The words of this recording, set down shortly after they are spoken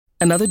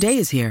Another day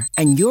is here,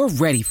 and you're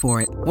ready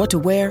for it. What to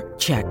wear?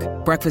 Check.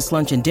 Breakfast,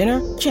 lunch, and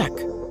dinner? Check.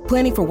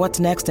 Planning for what's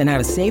next and how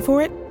to save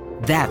for it?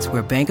 That's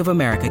where Bank of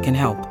America can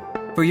help.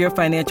 For your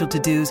financial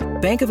to-dos,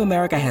 Bank of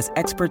America has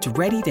experts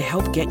ready to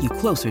help get you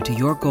closer to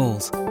your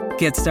goals.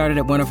 Get started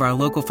at one of our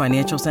local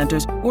financial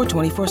centers or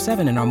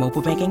 24/7 in our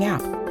mobile banking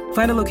app.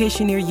 Find a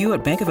location near you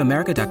at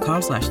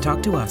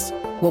bankofamerica.com/talktous.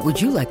 What would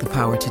you like the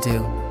power to do?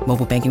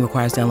 Mobile banking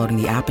requires downloading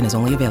the app and is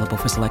only available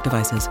for select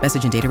devices.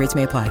 Message and data rates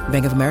may apply.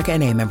 Bank of America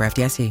N.A., member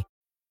FDIC.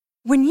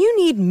 When you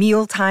need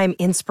mealtime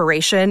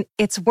inspiration,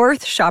 it's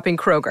worth shopping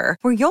Kroger,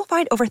 where you'll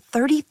find over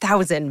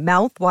 30,000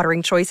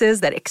 mouth-watering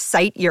choices that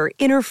excite your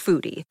inner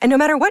foodie. And no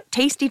matter what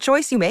tasty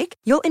choice you make,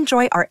 you'll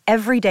enjoy our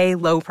everyday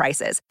low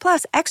prices,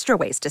 plus extra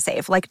ways to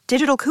save, like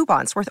digital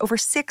coupons worth over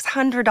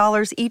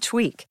 $600 each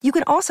week. You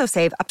can also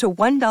save up to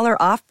 $1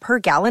 off per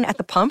gallon at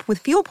the pump with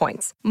fuel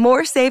points.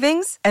 More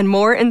savings and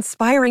more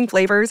inspiring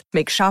flavors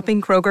make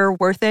shopping Kroger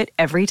worth it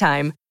every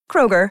time.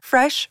 Kroger,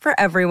 fresh for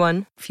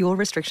everyone. Fuel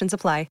restrictions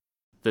apply.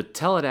 The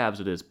Tell It Avs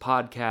It Is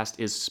podcast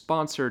is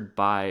sponsored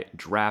by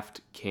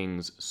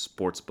DraftKings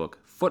Sportsbook.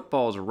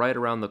 Football's right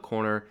around the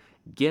corner.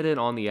 Get in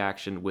on the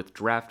action with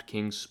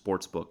DraftKings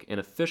Sportsbook, an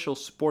official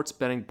sports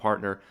betting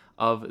partner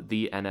of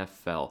the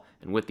NFL.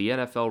 And with the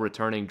NFL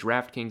returning,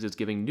 DraftKings is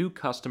giving new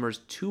customers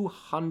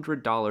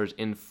 $200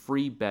 in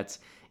free bets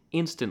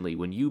instantly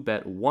when you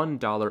bet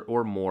 $1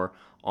 or more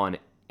on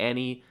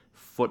any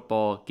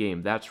football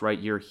game. That's right,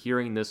 you're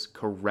hearing this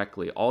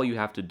correctly. All you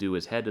have to do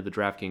is head to the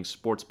DraftKings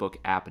Sportsbook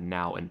app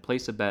now and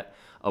place a bet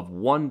of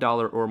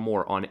 $1 or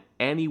more on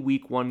any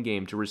Week 1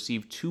 game to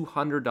receive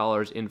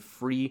 $200 in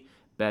free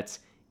bets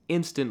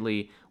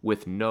instantly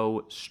with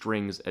no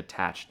strings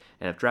attached.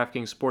 And if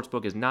DraftKings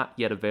Sportsbook is not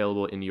yet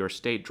available in your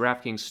state,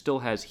 DraftKings still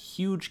has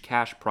huge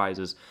cash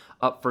prizes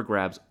up for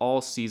grabs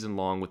all season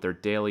long with their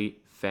daily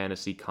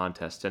fantasy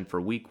contests. And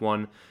for Week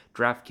 1,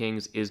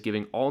 DraftKings is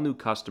giving all new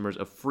customers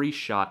a free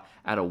shot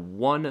at a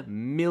 $1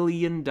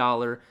 million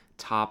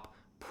top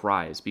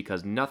prize,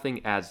 because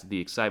nothing adds to the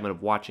excitement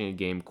of watching a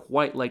game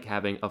quite like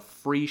having a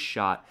free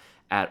shot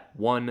at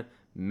 $1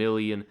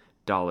 million.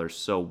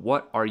 So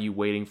what are you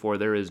waiting for?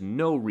 There is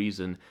no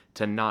reason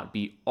to not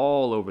be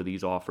all over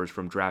these offers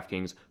from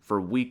DraftKings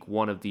for Week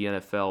 1 of the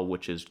NFL,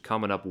 which is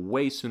coming up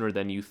way sooner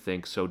than you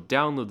think. So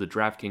download the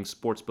DraftKings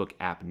Sportsbook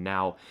app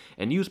now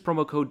and use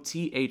promo code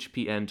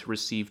THPN to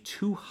receive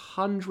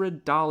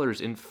 $200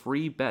 in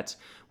free bets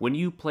when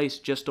you place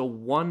just a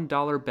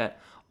 $1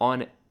 bet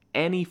on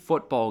any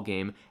football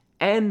game,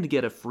 and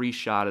get a free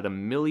shot at $1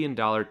 million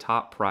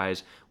top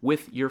prize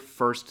with your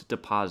first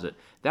deposit.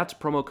 That's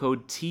promo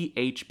code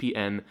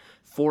THPN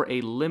for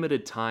a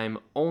limited time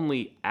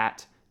only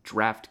at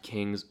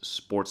DraftKings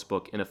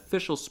Sportsbook, an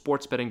official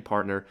sports betting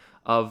partner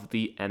of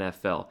the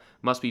NFL.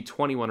 Must be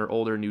 21 or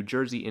older, New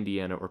Jersey,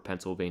 Indiana, or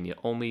Pennsylvania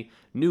only.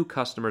 New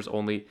customers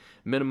only.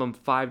 Minimum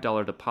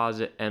 $5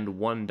 deposit and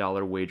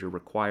 $1 wager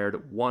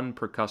required. One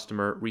per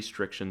customer.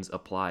 Restrictions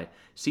apply.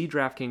 See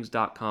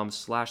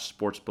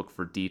DraftKings.com/sportsbook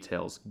for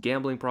details.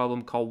 Gambling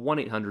problem? Call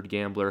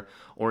 1-800-GAMBLER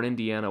or in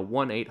Indiana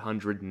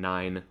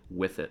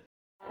 1-800-9-WITH-IT.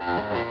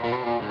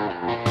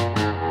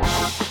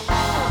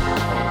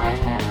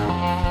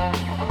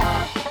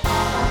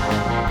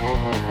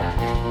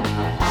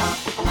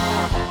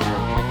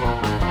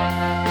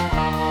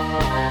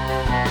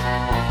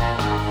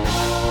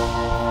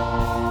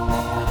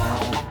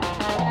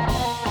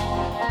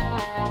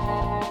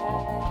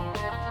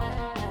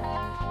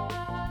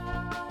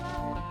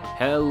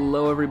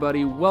 Hello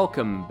everybody,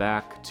 welcome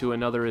back to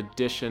another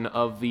edition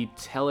of the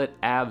Tell It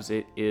Avs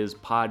It Is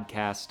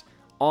podcast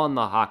on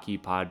the Hockey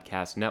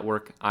Podcast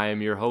Network. I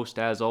am your host,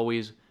 as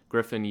always,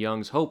 Griffin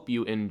Youngs. Hope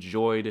you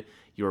enjoyed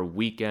your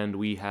weekend.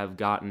 We have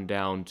gotten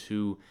down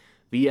to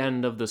the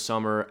end of the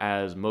summer,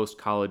 as most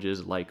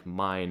colleges like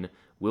mine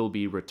will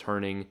be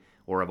returning,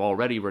 or have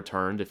already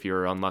returned if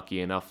you're unlucky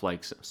enough,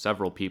 like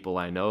several people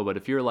I know. But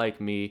if you're like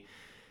me,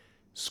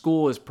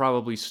 school is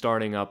probably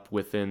starting up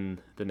within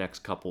the next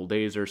couple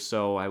days or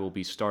so. I will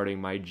be starting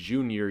my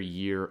junior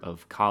year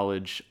of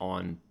college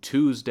on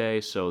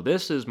Tuesday, so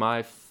this is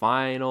my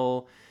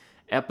final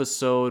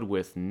episode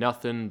with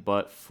nothing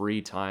but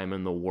free time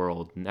in the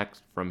world.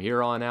 Next, from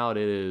here on out,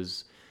 it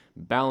is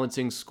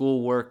balancing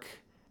schoolwork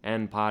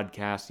and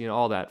podcast,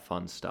 all that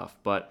fun stuff.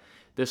 But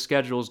this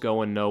schedule's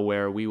going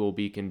nowhere. We will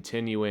be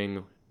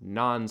continuing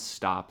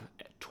non-stop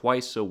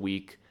twice a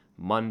week,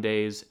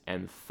 Mondays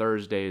and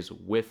Thursdays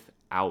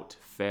without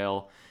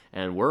fail.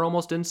 And we're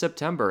almost in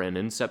September, and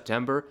in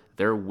September,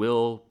 there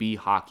will be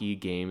hockey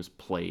games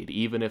played.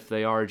 Even if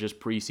they are just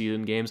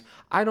preseason games,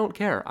 I don't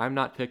care. I'm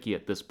not picky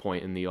at this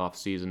point in the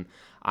offseason.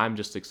 I'm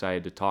just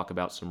excited to talk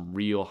about some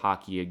real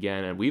hockey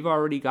again, and we've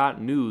already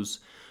got news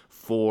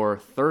for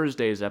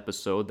Thursday's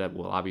episode that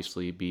will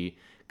obviously be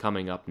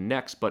coming up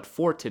next. But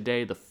for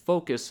today, the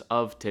focus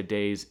of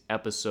today's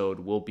episode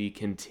will be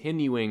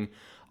continuing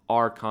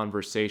our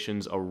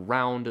conversations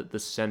around the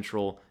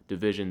Central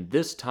Division,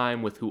 this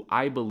time with who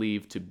I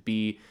believe to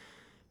be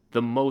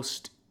the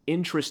most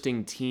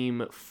interesting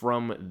team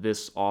from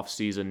this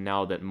offseason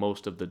now that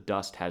most of the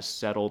dust has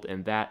settled,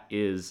 and that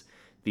is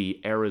the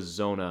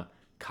Arizona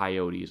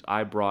Coyotes.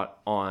 I brought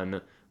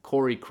on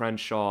Corey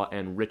Crenshaw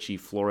and Richie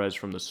Flores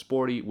from the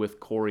Sporty with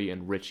Corey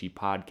and Richie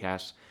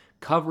podcast,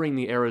 covering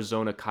the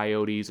Arizona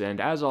Coyotes.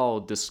 And as I'll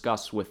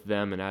discuss with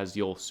them, and as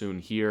you'll soon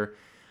hear,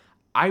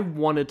 I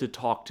wanted to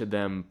talk to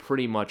them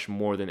pretty much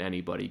more than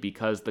anybody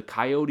because the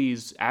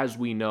Coyotes, as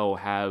we know,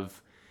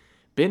 have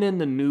been in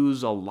the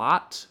news a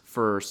lot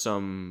for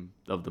some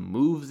of the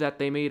moves that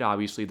they made.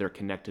 Obviously, they're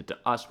connected to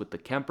us with the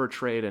Kemper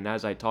trade, and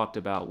as I talked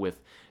about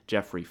with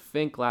Jeffrey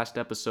Fink last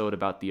episode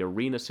about the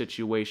arena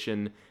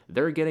situation,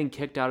 they're getting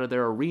kicked out of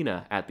their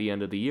arena at the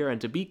end of the year. And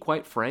to be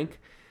quite frank,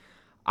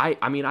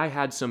 I mean, I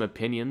had some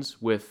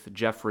opinions with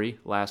Jeffrey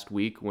last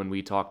week when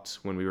we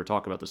were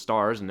talking about the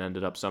Stars and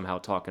ended up somehow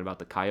talking about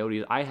the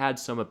Coyotes. I had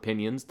some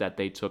opinions that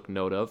they took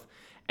note of,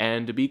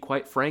 and to be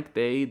quite frank,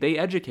 they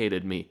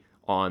educated me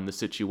on the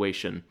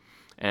situation,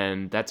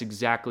 and that's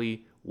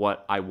exactly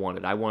what I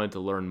wanted. I wanted to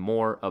learn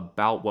more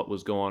about what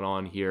was going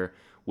on here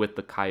with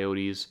the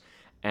Coyotes,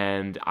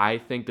 and I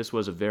think this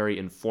was a very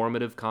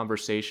informative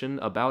conversation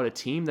about a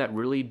team that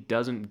really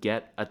doesn't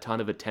get a ton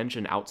of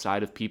attention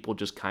outside of people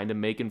just kind of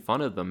making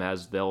fun of them,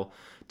 as they'll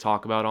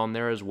talk about on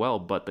there as well.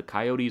 But the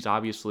Coyotes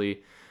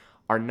obviously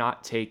are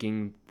not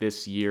taking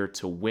this year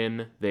to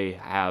win. They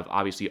have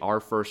obviously our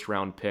first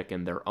round pick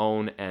in their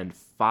own and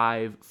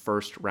 5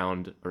 first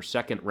round or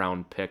second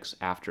round picks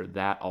after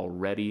that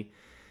already.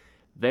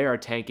 They are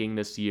tanking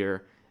this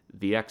year.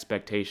 The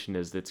expectation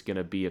is that it's going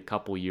to be a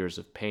couple years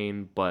of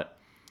pain, but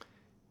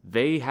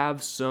they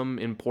have some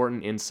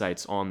important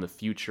insights on the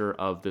future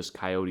of this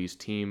Coyotes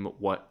team,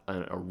 what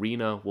an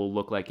arena will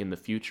look like in the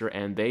future,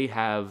 and they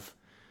have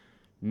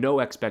no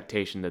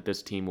expectation that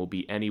this team will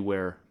be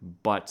anywhere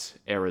but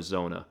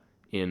Arizona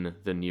in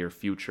the near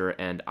future.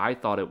 And I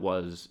thought it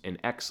was an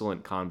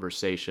excellent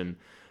conversation.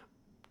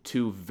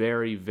 Two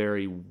very,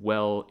 very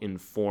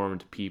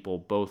well-informed people,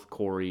 both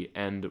Corey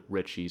and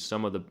Richie,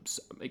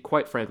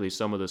 quite frankly,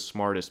 some of the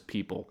smartest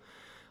people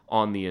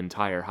on the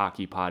entire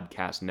Hockey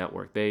Podcast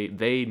Network.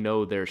 They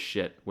know their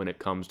shit when it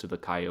comes to the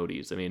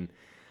Coyotes. I mean,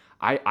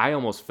 I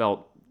almost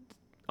felt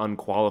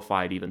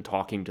unqualified even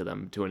talking to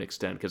them to an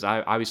extent, because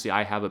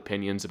I have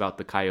opinions about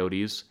the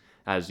Coyotes,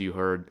 as you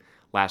heard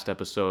last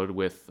episode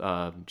with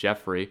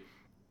Jeffrey,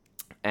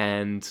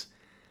 and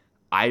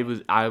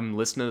I'm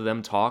listening to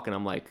them talk, and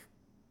I'm like,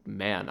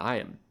 man, I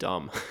am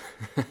dumb.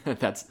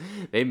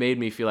 They made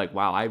me feel like,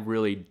 wow, I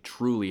really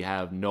truly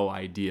have no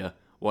idea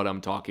what I'm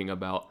talking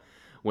about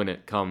when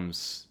it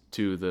comes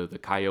to the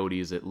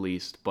Coyotes, at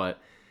least.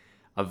 But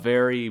a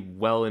very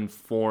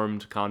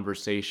well-informed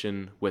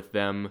conversation with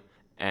them.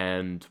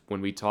 And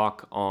when we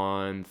talk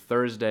on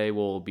Thursday,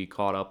 we'll be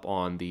caught up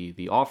on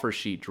the offer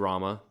sheet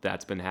drama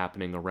that's been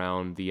happening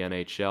around the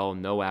NHL.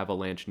 No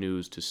Avalanche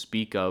news to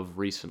speak of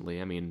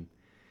recently. I mean,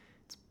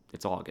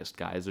 it's August,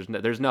 guys.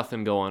 There's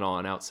nothing going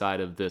on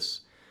outside of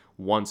this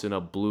once in a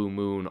blue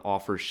moon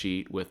offer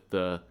sheet with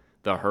the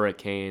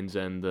Hurricanes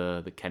and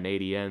the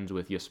Canadiens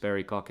with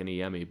Jesperi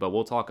Kotkaniemi. But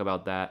we'll talk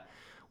about that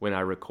when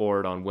I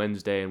record on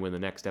Wednesday and when the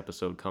next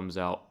episode comes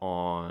out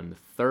on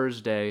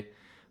Thursday.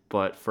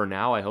 But for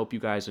now, I hope you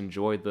guys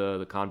enjoyed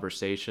the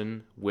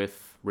conversation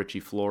with Richie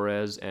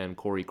Flores and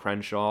Corey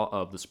Crenshaw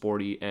of the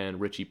Sporty and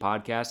Richie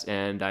podcast.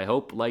 And I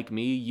hope, like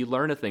me, you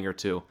learn a thing or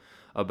two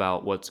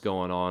about what's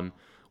going on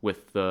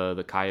with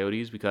the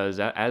Coyotes, because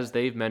as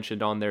they've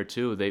mentioned on there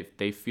too,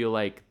 they feel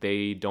like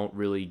they don't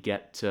really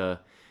get to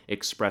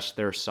express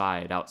their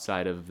side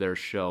outside of their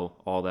show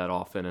all that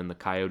often, and the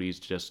Coyotes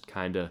just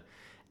kind of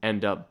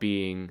end up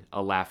being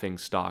a laughing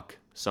stock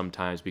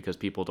sometimes because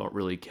people don't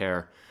really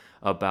care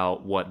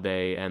about what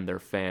they and their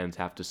fans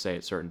have to say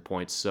at certain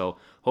points. So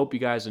hope you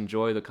guys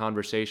enjoy the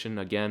conversation.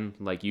 Again,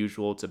 like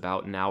usual, it's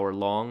about an hour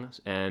long,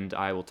 and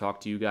I will talk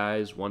to you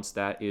guys once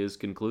that is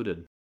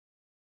concluded.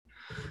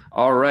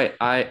 All right,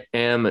 I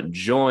am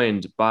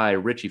joined by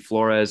Richie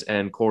Flores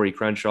and Corey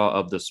Crenshaw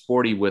of the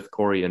Sporty with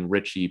Corey and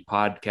Richie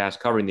podcast,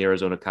 covering the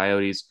Arizona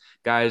Coyotes.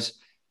 Guys,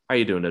 how are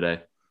you doing today?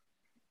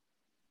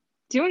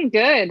 Doing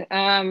good.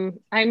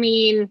 I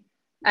mean,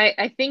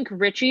 I think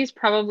Richie's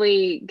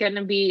probably going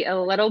to be a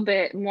little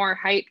bit more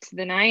hyped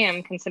than I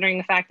am, considering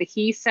the fact that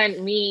he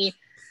sent me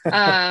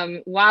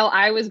while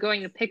I was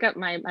going to pick up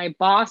my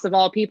boss of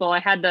all people. I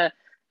had to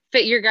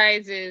fit your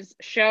guys'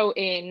 show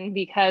in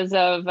because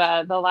of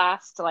the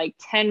last like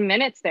 10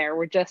 minutes there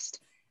were just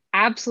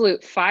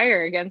absolute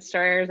fire against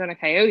our Arizona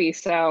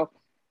Coyotes. So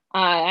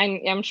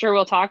I'm sure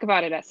we'll talk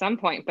about it at some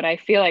point, but I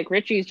feel like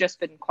Richie's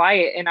just been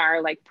quiet in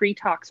our like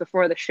pre-talks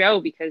before the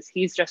show because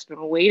he's just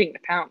been waiting to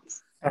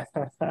pounce.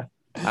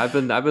 I've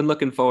been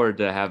looking forward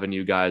to having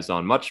you guys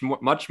on much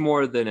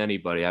more than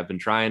anybody. I've been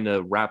trying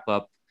to wrap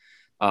up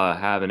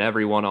having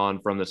everyone on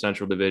from the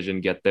Central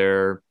Division get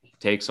their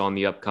takes on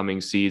the upcoming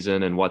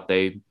season and what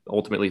they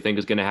ultimately think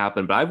is going to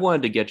happen. But I've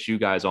wanted to get you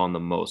guys on the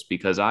most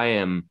because I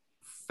am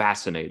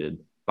fascinated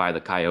by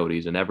the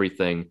Coyotes and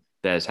everything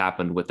that has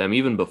happened with them,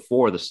 even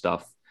before the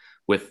stuff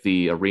with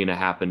the arena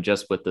happened,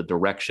 just with the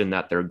direction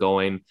that they're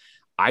going.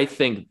 I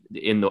think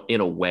in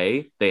a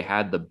way they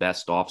had the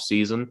best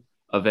offseason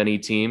of any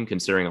team,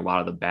 considering a lot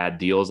of the bad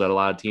deals that a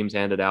lot of teams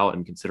handed out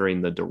and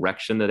considering the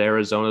direction that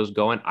Arizona is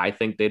going. I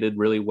think they did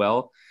really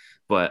well,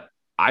 but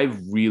I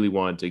really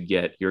wanted to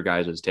get your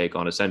guys' take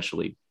on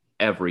essentially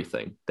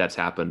everything that's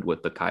happened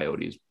with the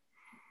Coyotes.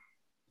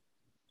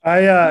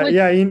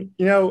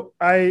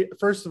 I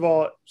first of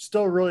all,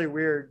 still really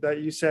weird that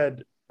you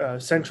said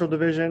Central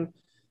Division.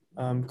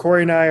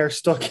 Corey and I are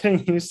still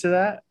getting used to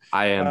that.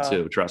 I am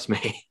too, trust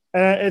me.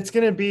 And it's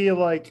going to be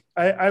like,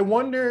 I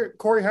wonder,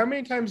 Corey, how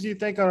many times do you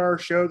think on our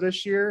show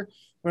this year,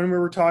 when we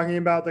were talking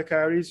about the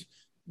Coyotes,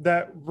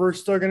 that we're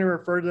still going to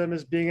refer to them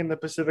as being in the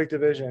Pacific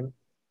Division?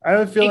 I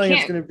have a feeling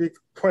it's going to be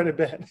quite a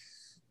bit.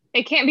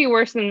 It can't be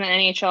worse than the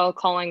NHL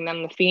calling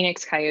them the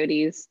Phoenix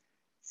Coyotes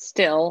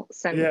still,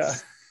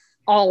 since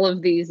all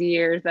of these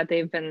years that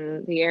they've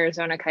been the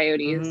Arizona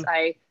Coyotes.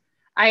 Mm-hmm.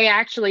 I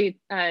actually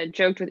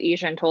joked with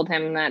Isha and told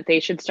him that they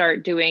should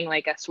start doing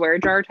like a swear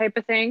jar type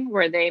of thing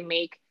where they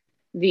make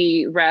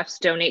the refs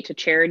donate to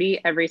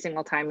charity every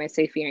single time they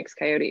say Phoenix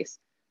Coyotes.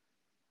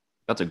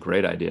 That's a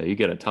great idea. You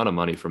get a ton of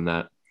money from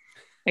that.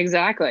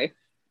 Exactly.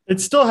 It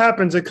still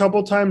happens a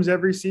couple times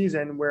every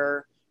season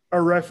where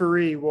a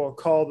referee will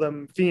call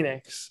them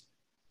Phoenix.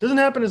 Doesn't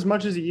happen as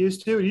much as it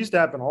used to. It used to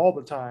happen all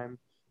the time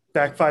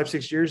back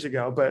 5-6 years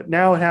ago, but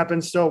now it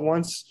happens still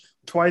once,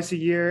 twice a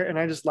year, and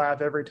I just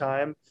laugh every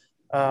time.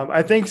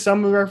 I think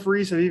some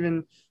referees have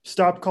even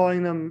stopped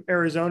calling them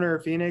Arizona or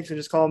Phoenix and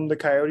just call them the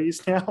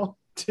Coyotes now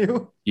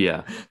too.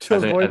 Yeah. To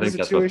avoid the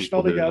situation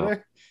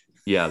altogether.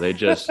 Yeah, they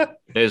just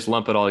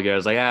lump it all together.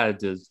 It's like,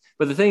 it is.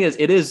 But the thing is,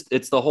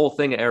 it's the whole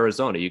thing of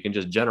Arizona. You can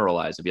just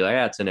generalize it. Be like,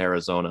 it's in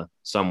Arizona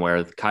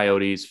somewhere. The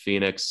Coyotes,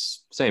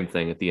 Phoenix, same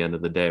thing at the end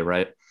of the day,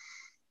 right?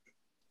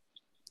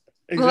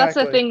 Exactly. Well, that's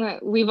the thing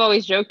that we've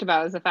always joked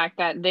about, is the fact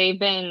that they've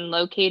been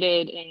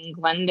located in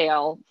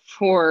Glendale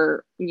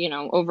for,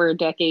 over a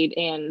decade,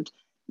 and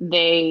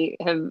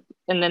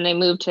then they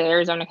moved to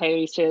Arizona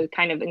Coyotes to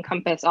kind of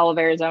encompass all of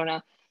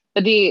Arizona.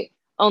 But the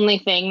only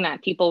thing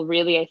that people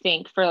really, I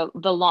think, for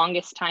the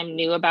longest time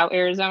knew about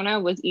Arizona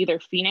was either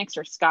Phoenix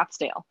or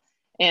Scottsdale.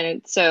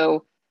 And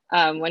so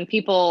when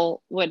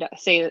people would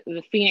say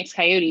the Phoenix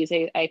Coyotes,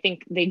 I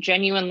think they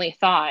genuinely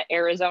thought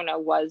Arizona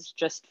was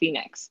just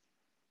Phoenix.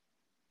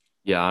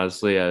 Yeah,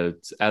 honestly,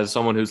 as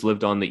someone who's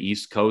lived on the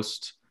East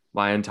Coast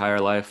my entire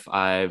life,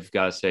 I've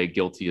got to say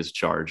guilty as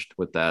charged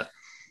with that.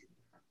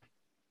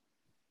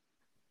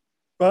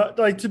 But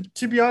like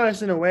to be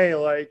honest, in a way,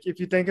 like if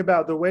you think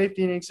about the way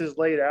Phoenix is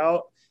laid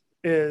out,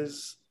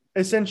 is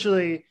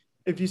essentially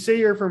if you say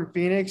you're from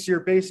Phoenix,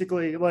 you're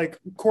basically like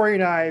Corey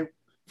and I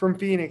from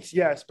Phoenix,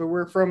 yes, but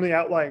we're from the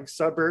outlying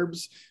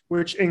suburbs,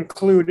 which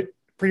include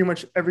pretty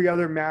much every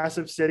other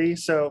massive city.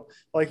 So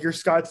like your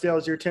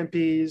Scottsdales, your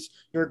Tempe's,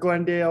 your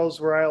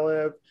Glendales, where I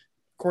live.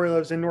 Corey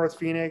lives in North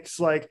Phoenix.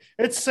 Like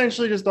it's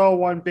essentially just all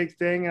one big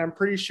thing. And I'm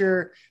pretty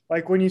sure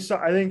like when you saw,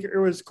 I think it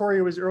was Corey,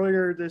 it was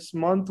earlier this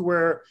month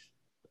where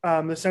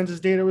the census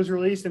data was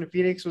released and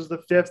Phoenix was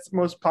the 5th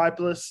most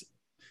populous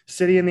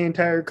city in the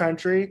entire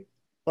country.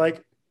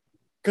 Like,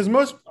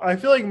 because I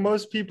feel like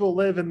most people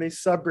live in the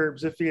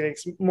suburbs of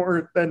Phoenix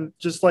more than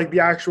just like the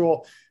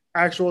actual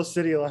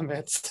city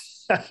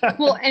limits.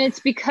 Well, and it's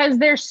because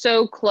they're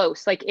so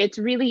close. Like it's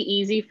really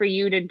easy for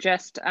you to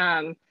just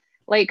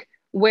like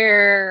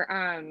where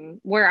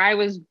I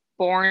was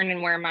born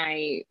and where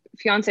my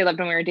fiance lived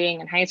when we were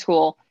dating in high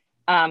school.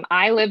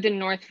 I lived in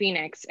North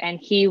Phoenix and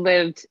he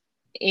lived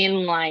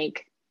in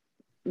like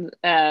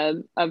a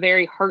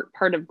very hurt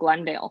part of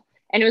Glendale,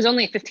 and it was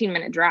only a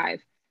 15-minute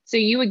drive. So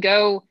you would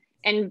go,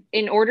 and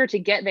in order to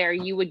get there,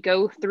 you would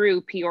go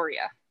through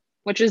Peoria,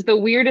 which is the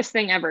weirdest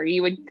thing ever.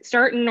 You would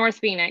start in North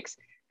Phoenix,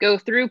 go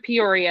through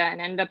Peoria, and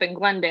end up in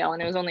Glendale,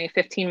 and it was only a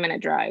 15-minute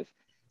drive.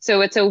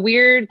 So it's a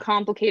weird,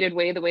 complicated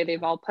way, the way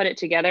they've all put it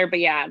together. But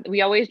yeah,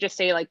 we always just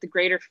say like the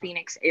greater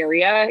Phoenix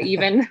area,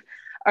 even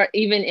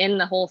in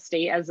the whole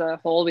state as a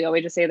whole, we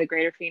always just say the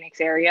greater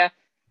Phoenix area.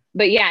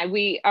 But yeah,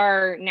 we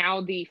are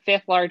now the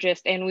 5th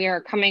largest, and we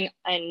are coming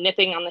and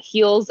nipping on the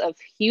heels of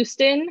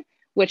Houston,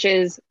 which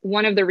is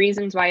one of the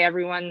reasons why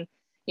everyone,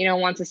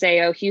 wants to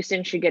say, oh,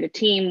 Houston should get a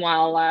team,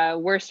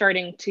 while we're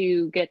starting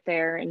to get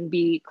there and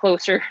be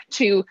closer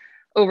to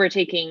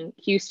overtaking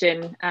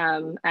Houston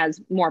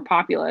as more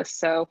populous,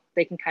 so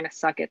they can kind of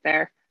suck it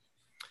there.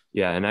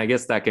 Yeah, and I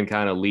guess that can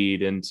kind of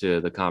lead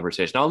into the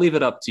conversation. I'll leave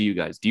it up to you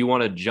guys. Do you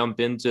want to jump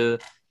into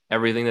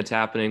everything that's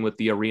happening with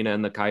the arena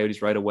and the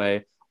Coyotes right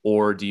away?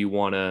 Or do you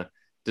want to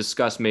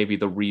discuss maybe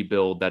the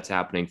rebuild that's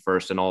happening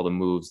first and all the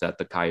moves that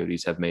the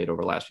Coyotes have made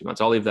over the last few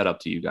months? I'll leave that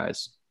up to you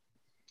guys.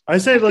 I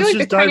say let's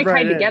just dive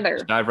right in.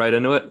 Just dive right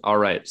into it. All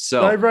right.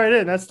 So dive right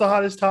in. That's the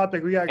hottest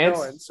topic we got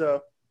going. So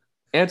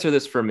answer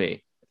this for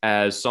me.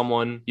 As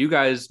someone, you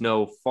guys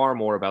know far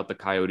more about the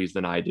Coyotes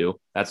than I do.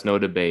 That's no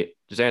debate.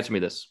 Just answer me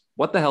this.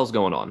 What the hell's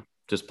going on?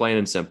 Just plain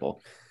and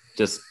simple.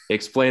 Just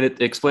explain it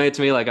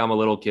to me like I'm a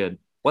little kid.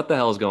 What the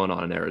hell is going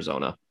on in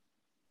Arizona?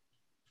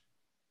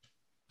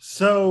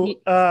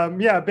 So,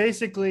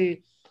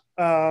 basically,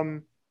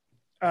 the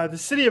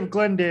city of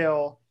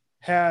Glendale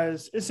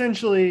has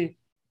essentially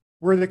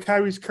where the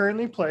Coyotes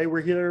currently play,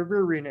 where Gila River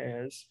Arena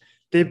is.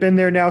 They've been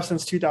there now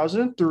since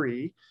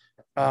 2003,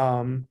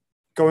 going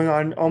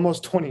on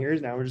almost 20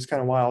 years now, which is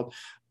kind of wild.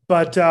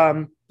 But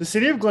the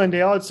city of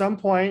Glendale, at some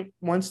point,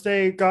 once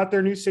they got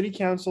their new city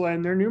council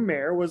and their new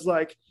mayor, was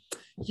like,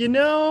 we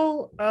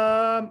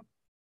don't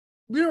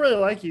really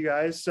like you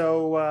guys,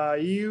 so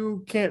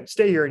you can't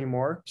stay here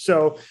anymore.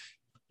 So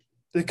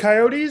the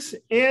Coyotes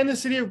and the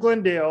city of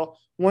Glendale,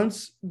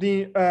 once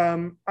the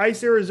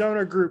Ice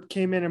Arizona group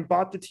came in and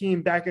bought the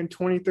team back in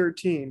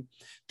 2013,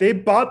 they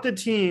bought the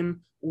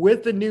team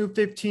with the new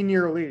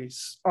 15-year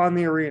lease on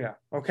the arena,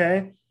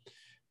 okay?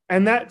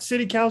 And that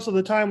city council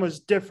at the time was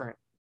different.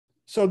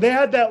 So they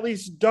had that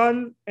lease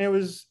done. And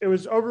it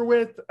was over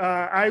with.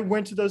 I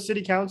went to those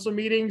city council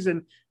meetings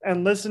and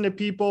listened to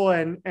people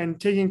and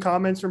taking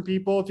comments from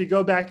people. If you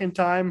go back in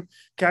time,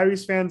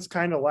 Coyotes fans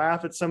kind of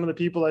laugh at some of the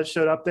people that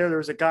showed up there. There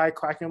was a guy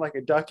quacking like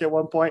a duck at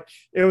one point.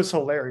 It was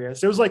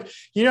hilarious. It was like,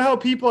 you know how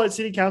people at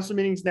city council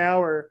meetings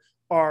now are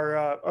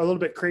a little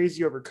bit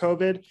crazy over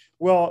COVID?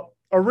 Well,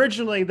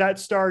 originally that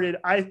started,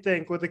 I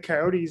think, with the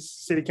Coyotes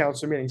city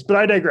council meetings, but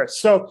I digress.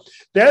 So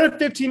they had a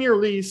 15-year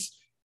lease.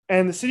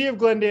 And the city of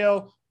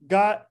Glendale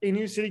got a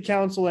new city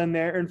council in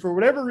there. And for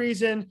whatever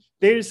reason,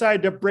 they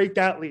decided to break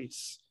that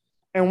lease.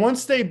 And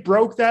once they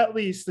broke that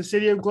lease, the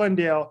city of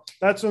Glendale,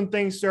 that's when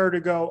things started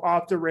to go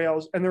off the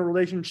rails and the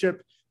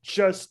relationship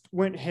just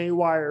went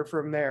haywire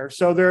from there.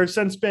 So there have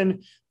since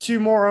been two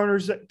more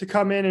owners to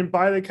come in and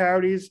buy the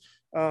Coyotes.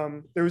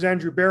 There was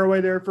Andrew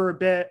Barroway there for a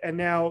bit, and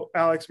now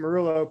Alex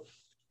Marullo.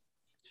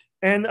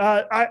 And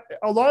a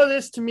lot of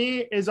this to me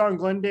is on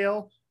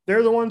Glendale.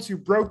 They're the ones who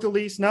broke the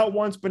lease, not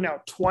once, but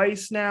now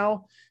twice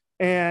now.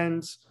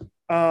 And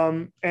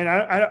I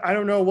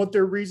don't know what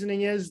their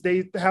reasoning is.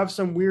 They have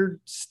some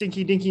weird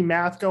stinky dinky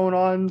math going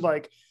on.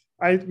 Like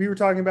we were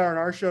talking about on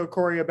our show,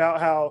 Corey,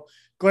 about how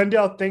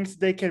Glendale thinks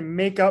they can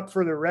make up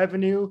for the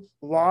revenue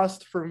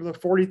lost from the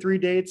 43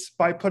 dates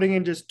by putting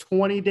in just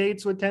 20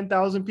 dates with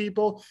 10,000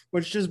 people,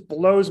 which just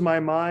blows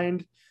my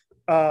mind.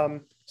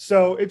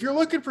 So if you're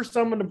looking for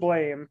someone to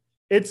blame,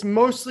 it's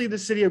mostly the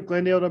city of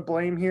Glendale to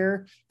blame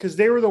here because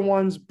they were the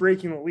ones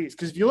breaking the lease.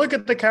 Because if you look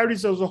at the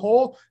Coyotes as a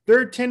whole, their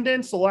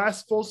attendance the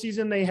last full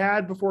season they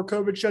had before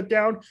COVID shut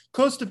down,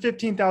 close to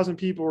 15,000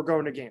 people were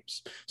going to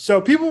games.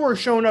 So people were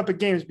showing up at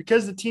games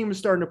because the team was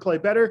starting to play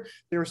better.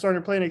 They were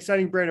starting to play an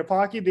exciting brand of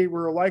hockey. They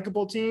were a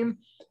likable team.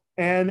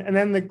 And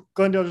then the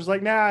Glendale was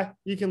like, nah,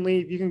 you can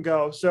leave, you can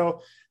go.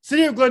 So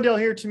city of Glendale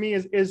here to me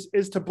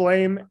is to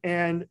blame,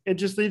 and it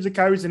just leaves the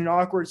Coyotes in an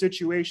awkward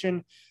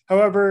situation.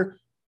 However,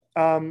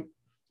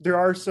 there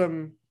are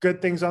some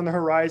good things on the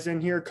horizon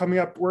here coming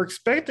up. We're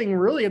expecting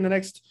really in the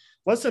next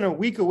less than a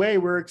week away,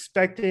 we're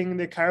expecting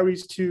the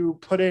Coyotes to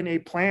put in a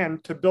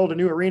plan to build a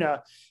new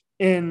arena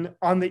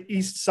on the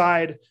east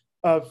side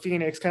of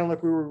Phoenix, kind of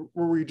like we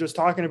were just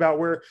talking about,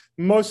 where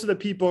most of the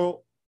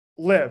people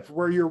live,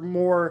 where you're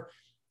more,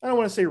 I don't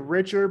want to say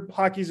richer,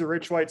 hockey's a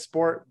rich white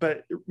sport,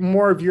 but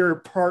more of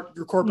your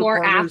corporate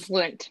more partners.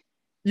 Affluent.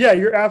 Yeah,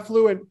 you're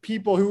affluent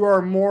people who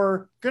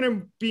are going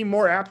to be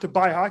more apt to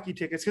buy hockey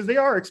tickets because they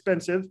are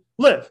expensive,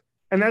 live.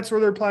 And that's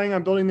where they're planning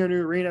on building their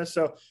new arena.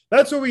 So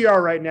that's where we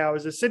are right now,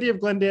 is the city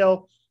of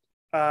Glendale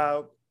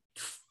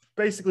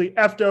basically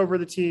effed over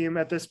the team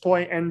at this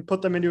point and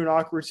put them into an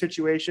awkward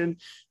situation.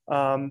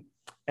 And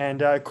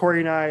Corey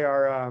and I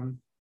are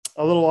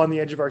a little on the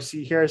edge of our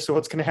seat here. So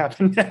what's going to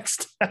happen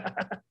next?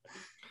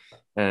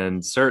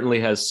 And certainly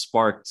has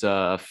sparked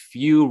a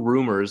few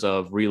rumors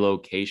of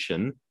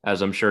relocation,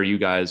 as I'm sure you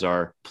guys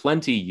are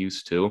plenty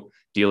used to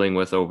dealing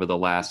with over the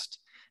last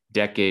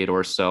decade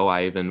or so.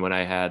 When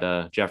I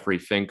had Jeffrey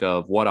Fink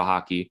of What a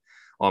Hockey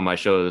on my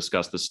show to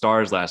discuss the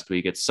Stars last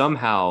week, it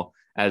somehow,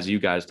 as you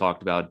guys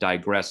talked about,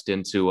 digressed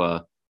into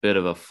a bit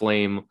of a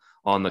flame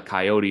on the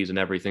Coyotes and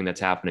everything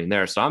that's happening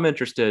there. So I'm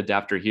interested,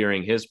 after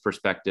hearing his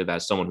perspective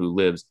as someone who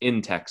lives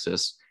in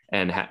Texas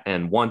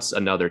and wants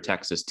another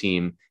Texas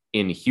team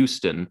in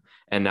Houston,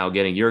 and now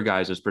getting your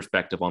guys'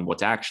 perspective on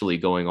what's actually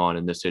going on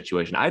in this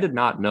situation. I did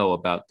not know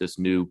about this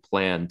new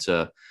plan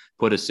to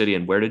put a city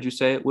in. Where did you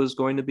say it was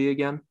going to be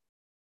again?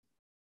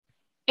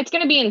 It's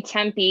going to be in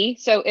Tempe.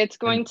 So it's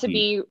going to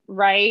be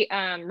right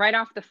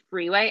off the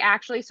freeway,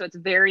 actually. So it's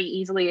very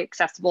easily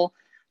accessible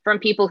from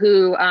people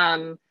who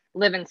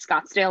live in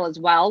Scottsdale as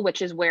well,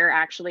 which is where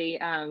actually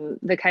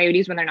the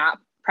Coyotes, when they're not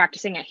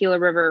practicing at Gila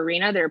River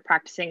Arena, they're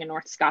practicing in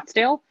North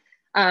Scottsdale.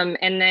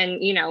 And then,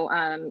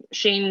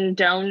 Shane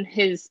Doan,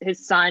 his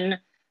son,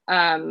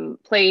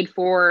 played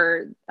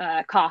for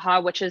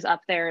Kaha, which is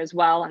up there as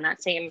well in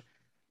that same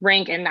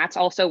rink. And that's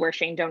also where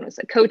Shane Doan was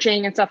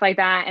coaching and stuff like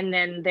that. And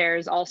then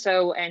there's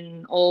also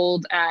an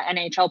old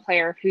NHL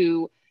player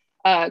who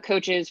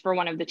coaches for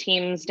one of the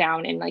teams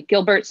down in like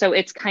Gilbert. So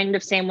it's kind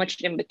of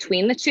sandwiched in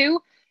between the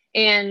two.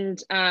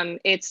 And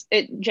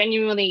it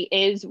genuinely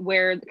is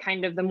where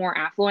kind of the more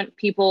affluent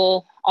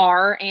people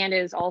are, and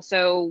is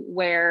also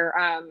where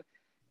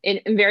in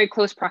very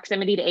close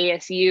proximity to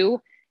ASU,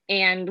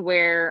 and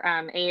where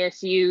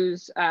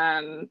ASU's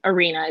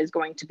arena is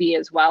going to be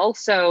as well.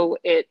 So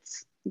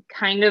it's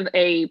kind of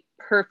a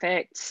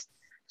perfect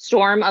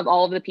storm of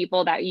all of the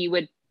people that you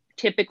would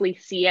typically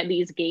see at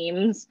these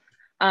games.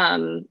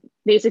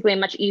 Basically a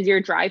much easier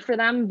drive for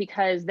them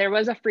because there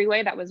was a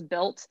freeway that was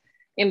built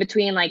in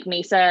between like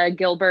Mesa,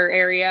 Gilbert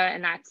area.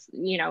 And that's,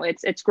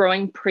 it's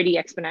growing pretty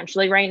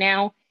exponentially right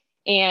now.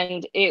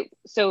 And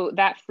so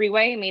that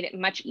freeway made it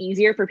much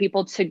easier for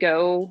people to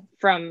go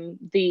from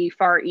the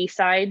far east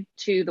side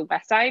to the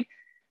west side.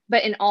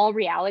 But in all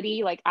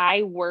reality, like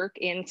I work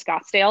in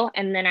Scottsdale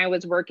and then I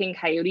was working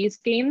Coyotes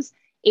games.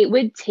 It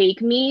would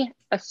take me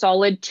a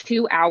solid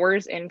 2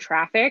 hours in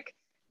traffic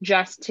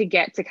just to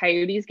get to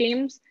Coyotes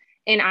games.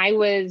 And I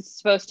was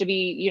supposed to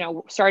be,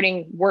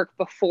 starting work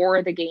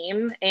before the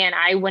game. And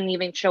I wouldn't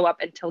even show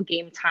up until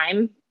game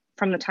time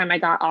from the time I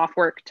got off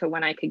work to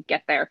when I could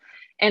get there.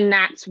 And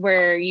that's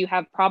where you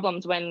have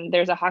problems when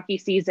there's a hockey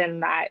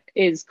season that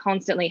is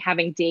constantly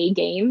having day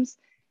games.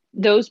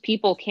 Those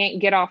people can't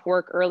get off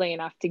work early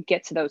enough to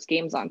get to those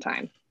games on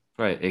time.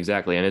 Right,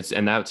 exactly.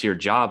 And that's your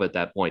job at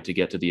that point to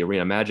get to the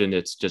arena. Imagine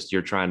it's just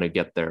you're trying to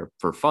get there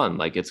for fun.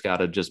 Like it's got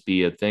to just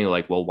be a thing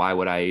like, well, why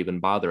would I even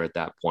bother at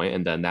that point?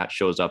 And then that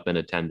shows up in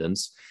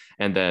attendance.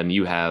 And then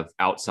you have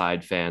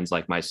outside fans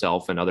like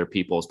myself and other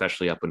people,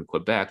 especially up in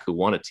Quebec, who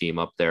want a team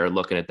up there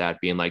looking at that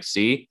being like,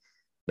 see,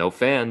 no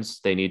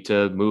fans. They need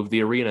to move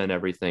the arena and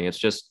everything. It's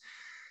just,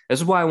 this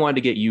is why I wanted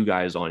to get you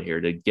guys on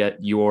here to get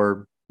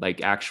your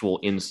like actual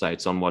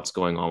insights on what's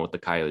going on with the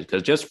Coyotes.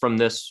 Because just from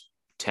this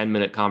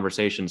 10-minute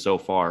conversation so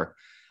far,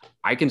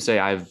 I can say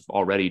I've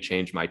already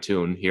changed my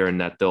tune, hearing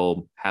that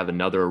they'll have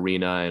another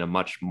arena in a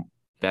much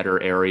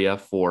better area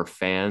for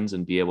fans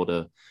and be able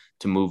to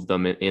move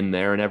them in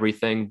there and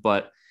everything.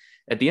 But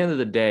at the end of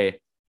the day,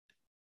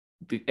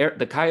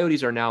 the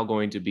Coyotes are now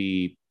going to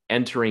be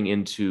entering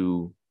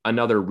into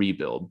another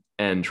rebuild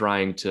and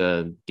trying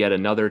to get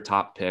another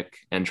top pick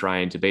and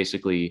trying to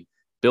basically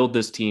build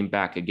this team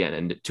back again.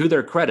 And to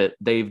their credit,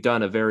 they've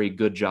done a very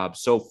good job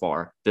so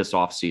far this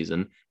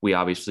offseason. We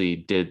obviously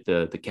did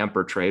the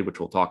Kemper trade, which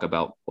we'll talk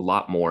about a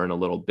lot more in a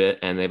little bit.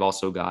 And they've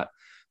also got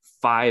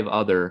 5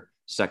 other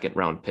second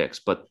round picks.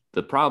 But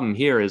the problem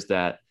here is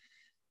that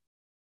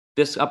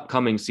this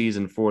upcoming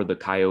season for the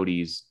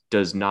Coyotes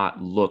does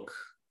not look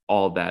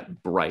all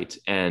that bright.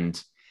 And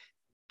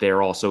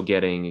they're also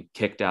getting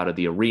kicked out of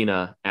the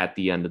arena at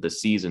the end of the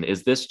season.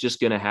 Is this just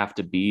going to have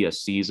to be a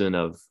season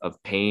of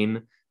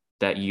pain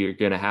that you're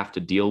going to have to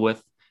deal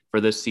with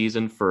for this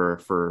season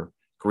for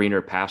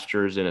greener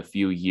pastures in a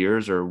few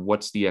years, or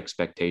what's the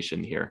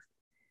expectation here?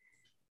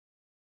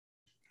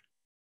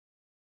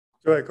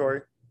 Go ahead,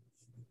 Corey.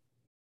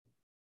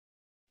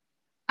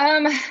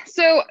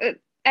 So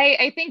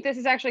I think this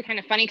is actually kind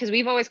of funny because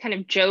we've always kind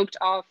of joked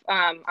off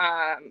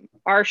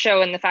our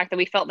show and the fact that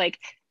we felt like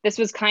this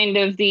was kind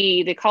of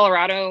the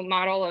Colorado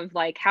model of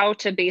like how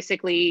to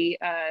basically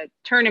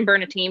turn and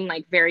burn a team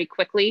like very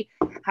quickly,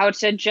 how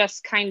to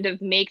just kind of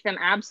make them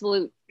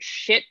absolute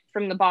shit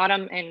from the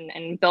bottom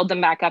and build them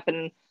back up.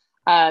 And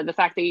the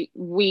fact that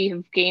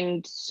we've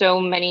gained so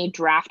many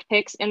draft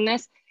picks in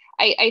this,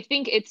 I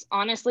think it's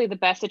honestly the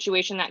best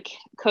situation that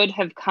could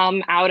have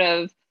come out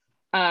of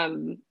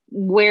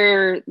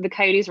where the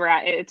Coyotes were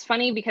at. It's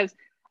funny because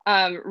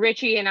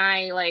Richie and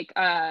I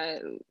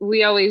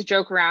we always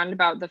joke around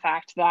about the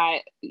fact that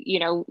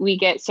we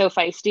get so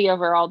feisty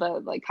over all the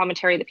like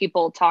commentary that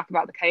people talk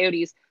about the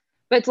Coyotes,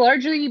 but it's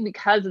largely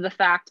because of the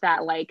fact that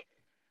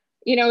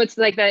it's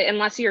like that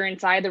unless you're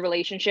inside the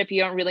relationship,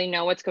 you don't really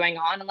know what's going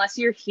on. Unless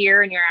you're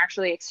here and you're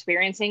actually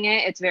experiencing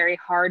it, it's very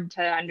hard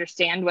to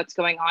understand what's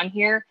going on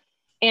here.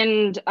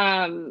 And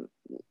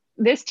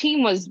this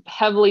team was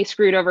heavily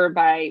screwed over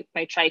by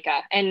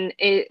Chaika, and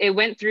it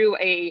went through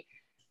a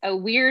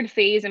weird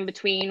phase in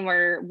between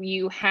where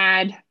you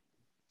had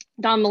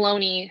Don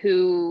Maloney,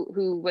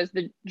 who was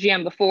the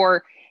GM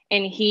before,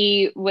 and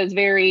he was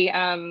very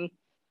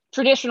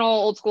traditional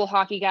old school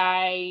hockey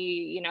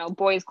guy,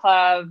 boys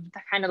club,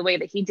 kind of the way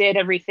that he did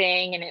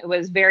everything. And it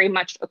was very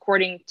much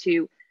according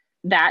to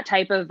that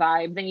type of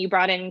vibe. Then you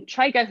brought in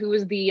Chaika, who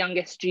was the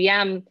youngest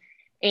GM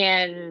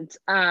and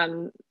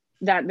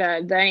that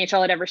the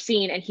NHL had ever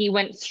seen. And he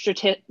went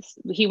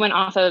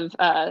off of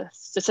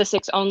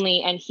statistics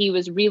only. And he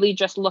was really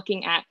just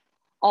looking at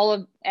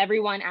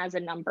everyone as a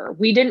number.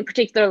 We didn't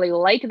particularly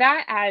like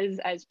that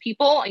as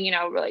people,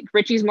 like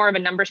Richie's more of a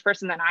numbers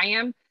person than I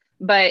am.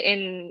 But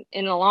in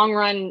the long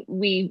run,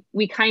 we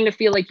kind of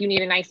feel like you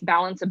need a nice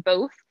balance of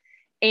both.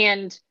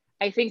 And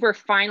I think we're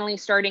finally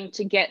starting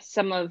to get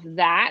some of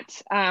that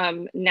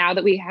now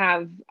that we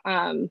have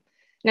a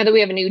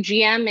new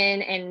GM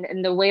in,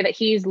 and the way that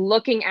he's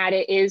looking at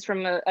it is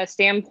from a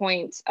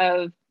standpoint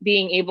of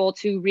being able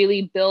to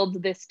really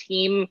build this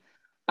team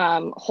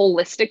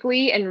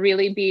holistically and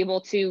really be able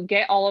to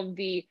get all of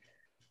the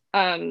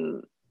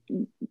from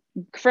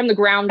the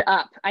ground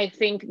up. I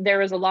think there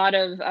was a lot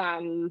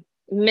of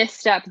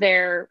misstep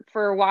there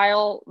for a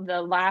while.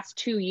 The last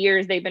 2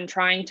 years, they've been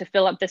trying to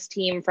fill up this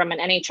team from an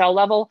NHL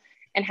level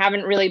and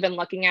haven't really been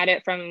looking at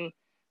it from,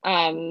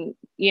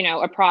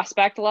 a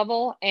prospect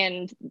level.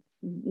 And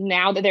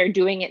now that they're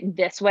doing it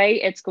this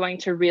way, it's going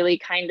to really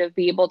kind of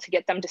be able to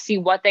get them to see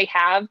what they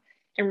have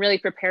and really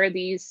prepare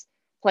these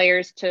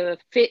players to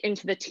fit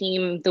into the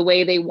team the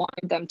way they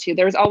wanted them to.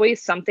 There's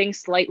always something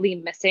slightly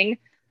missing.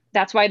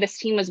 That's why this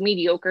team was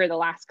mediocre the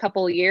last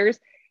couple of years.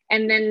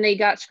 And then they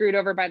got screwed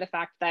over by the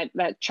fact that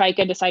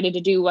Chaika decided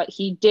to do what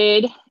he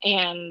did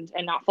and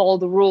not follow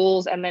the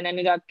rules, and then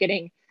ended up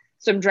getting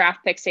some draft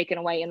picks taken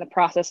away in the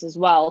process as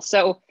well.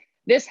 So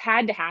this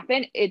had to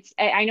happen.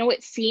 I know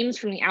it seems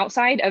from the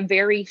outside a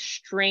very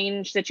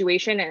strange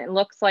situation, and it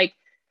looks like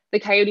the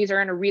Coyotes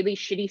are in a really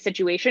shitty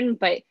situation,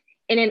 but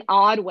in an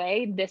odd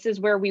way, this is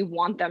where we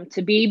want them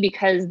to be,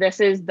 because this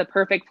is the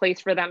perfect place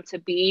for them to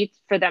be,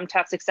 for them to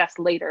have success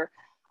later.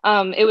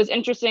 It was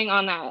interesting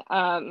on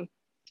that,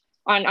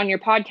 on your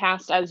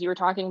podcast, as you were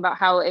talking about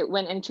how it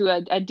went into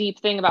a deep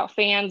thing about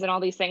fans and all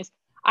these things.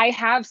 I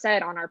have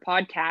said on our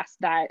podcast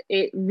that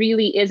it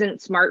really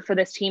isn't smart for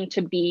this team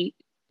to be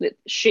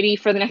shitty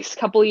for the next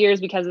couple of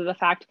years, because of the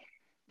fact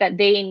that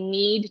they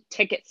need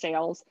ticket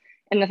sales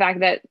and the fact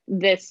that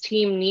this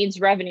team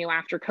needs revenue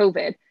after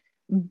COVID.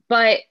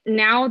 But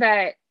now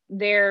that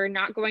they're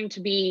not going to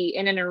be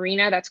in an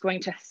arena that's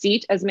going to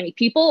seat as many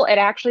people, it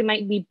actually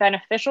might be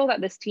beneficial that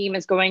this team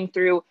is going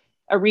through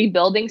a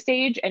rebuilding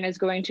stage and is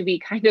going to be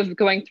kind of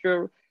going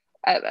through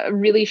a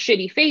really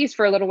shitty phase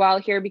for a little while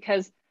here,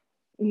 because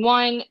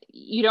one,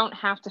 you don't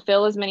have to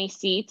fill as many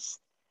seats,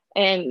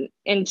 and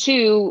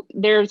two,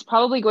 there's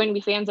probably going to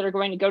be fans that are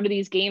going to go to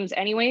these games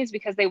anyways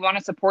because they want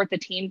to support the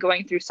team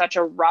going through such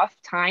a rough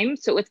time.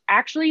 So it's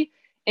actually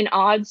an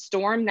odd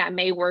storm that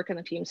may work in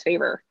the team's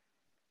favor.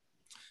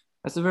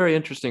 That's a very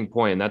interesting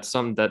point. That's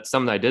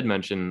something I did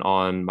mention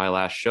on my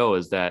last show,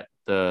 is that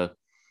the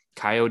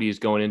Coyotes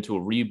going into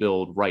a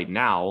rebuild right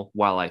now,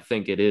 while I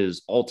think it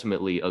is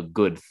ultimately a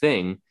good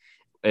thing,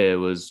 it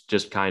was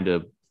just kind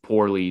of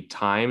poorly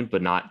timed,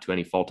 but not to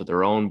any fault of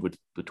their own,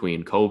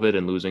 between COVID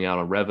and losing out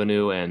on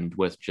revenue and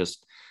with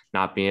just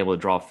not being able to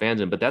draw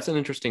fans in. But that's an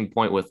interesting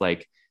point with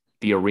like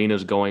the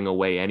arena's going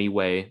away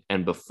anyway.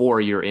 And before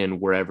you're in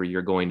wherever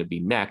you're going to be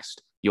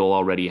next, you'll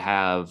already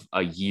have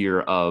a year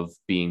of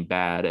being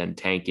bad and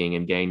tanking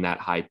and getting that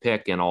high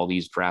pick and all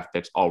these draft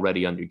picks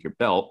already under your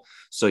belt.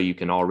 So you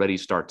can already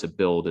start to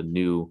build a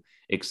new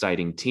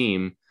exciting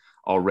team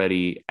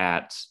already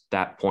at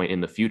that point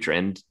in the future.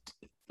 And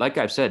like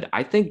I've said,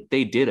 I think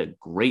they did a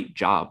great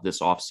job this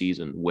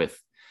offseason with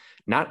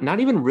not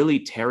even really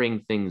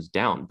tearing things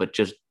down, but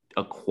just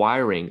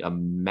acquiring a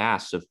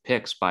mass of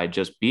picks by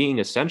just being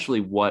essentially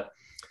what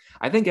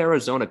I think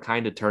Arizona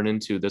kind of turned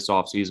into this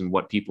offseason,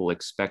 what people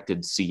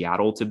expected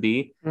Seattle to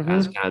be,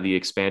 as kind of the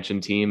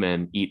expansion team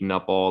and eating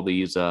up all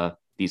these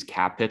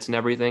cap hits and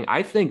everything.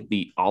 I think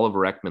the Oliver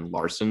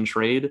Ekman-Larsson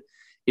trade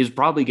is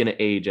probably going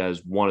to age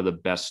as one of the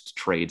best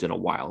trades in a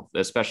while,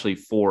 especially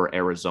for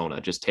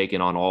Arizona, just taking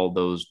on all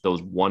those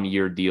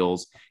 1-year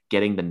deals,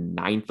 getting the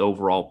 9th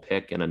overall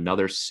pick and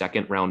another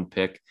 2nd round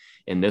pick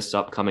in this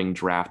upcoming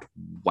draft,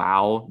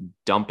 while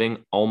dumping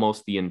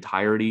almost the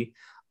entirety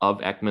of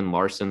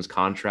Ekman-Larsson's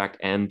contract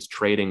and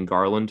trading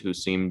Garland, who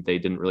seemed they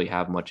didn't really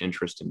have much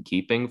interest in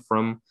keeping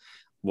from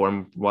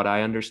what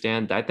I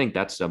understand. I think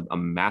that's a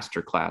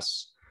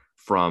masterclass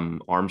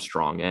from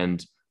Armstrong.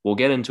 And we'll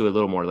get into it a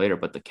little more later,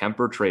 but the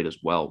Kemper trade as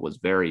well was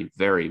very,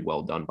 very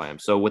well done by him.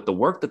 So with the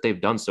work that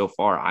they've done so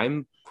far,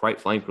 I'm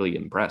quite frankly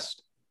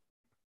impressed.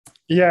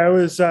 Yeah, it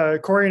was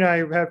Corey and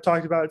I have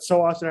talked about it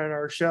so often on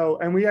our show.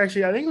 And we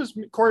actually, I think it was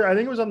Corey, I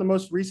think it was on the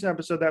most recent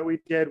episode that we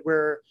did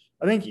where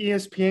I think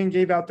ESPN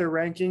gave out their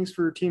rankings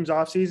for teams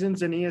off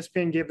seasons, and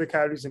ESPN gave the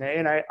Coyotes an A.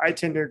 And I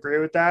tend to agree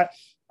with that.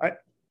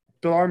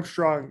 Bill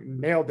Armstrong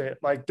nailed it.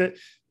 Like that,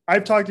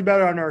 I've talked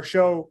about it on our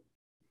show,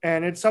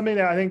 and it's something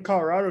that I think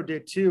Colorado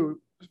did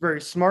too,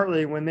 very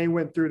smartly when they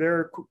went through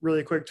their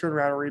really quick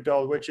turnaround and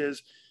rebuild, which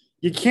is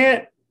you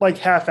can't like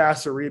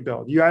half-ass a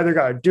rebuild. You either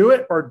got to do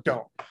it or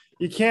don't.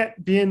 You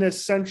can't be in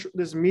this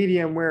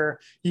medium where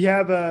you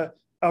have a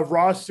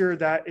roster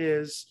that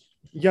is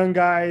young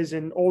guys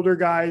and older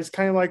guys,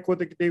 kind of like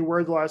what they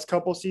were the last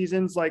couple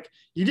seasons. Like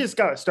you just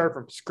got to start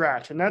from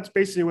scratch. And that's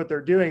basically what they're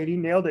doing. And you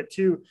nailed it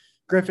too,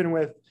 Griffin,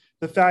 with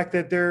the fact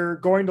that they're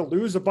going to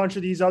lose a bunch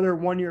of these other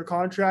 1-year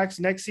contracts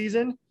next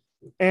season.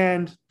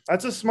 And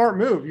that's a smart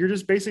move. You're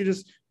just basically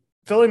just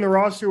filling the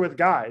roster with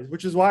guys,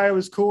 which is why I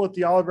was cool with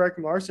the Oliver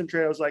Ekman-Larsson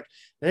trade. I was like,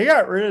 they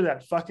got rid of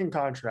that fucking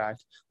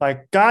contract.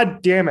 Like,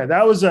 God damn it.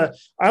 That was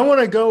I want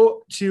to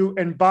go to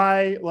and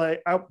buy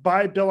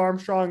Bill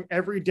Armstrong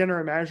every dinner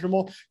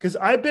imaginable, because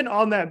I've been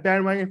on that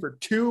bandwagon for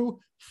 2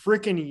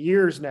 freaking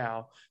years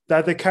now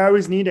that the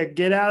Coyotes need to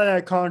get out of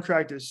that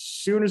contract as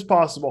soon as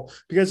possible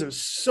because it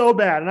was so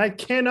bad. And I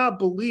cannot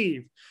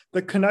believe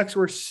the Canucks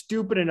were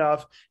stupid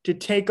enough to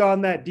take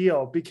on that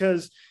deal,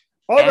 because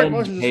and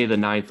pay the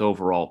 9th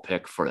overall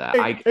pick for that.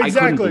 Exactly. I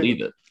couldn't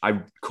believe it.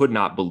 I could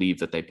not believe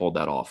that they pulled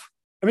that off.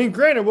 I mean,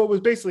 granted, what was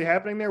basically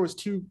happening there was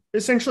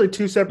essentially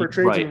two separate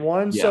trades in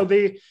one. Yeah. So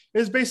it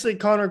was basically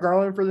Connor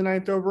Garland for the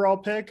 9th overall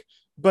pick.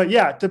 But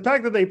yeah, the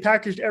fact that they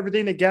packaged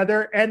everything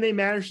together and they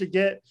managed to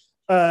get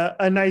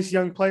a nice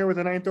young player with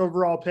a 9th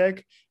overall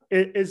pick,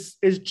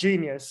 is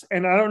genius.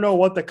 And I don't know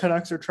what the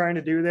Canucks are trying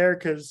to do there,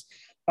 because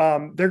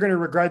they're going to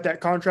regret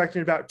that contract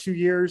in about 2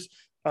 years.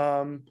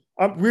 We're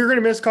going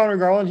to miss Connor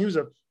Garland. He was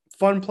a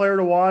fun player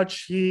to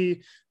watch.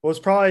 He was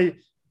probably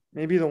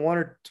maybe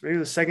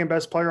the second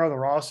best player on the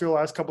roster the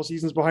last couple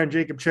seasons behind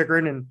Jacob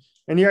Chikrin.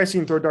 And yeah, I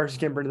seen him throw Darcy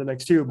Kuemper into the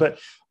mix too. But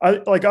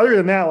other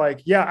than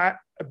that,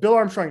 Bill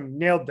Armstrong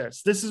nailed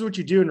this. This is what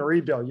you do in a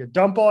rebuild. You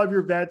dump all of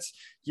your vets.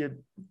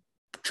 You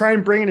try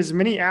and bring in as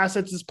many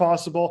assets as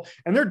possible.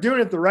 And they're doing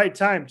it at the right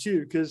time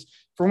too, because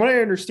from what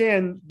I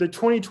understand, the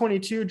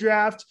 2022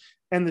 draft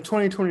and the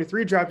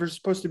 2023 draft are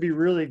supposed to be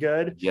really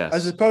good. Yes.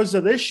 As opposed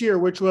to this year,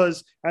 which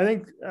was, I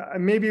think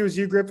maybe it was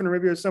you, Griffin, or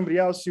maybe it was somebody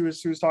else who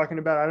was talking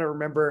about, I don't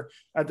remember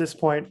at this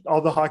point,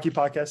 all the hockey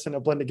podcasts end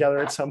up blend together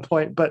at some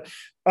point, but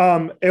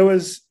it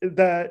was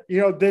that,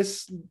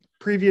 this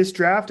previous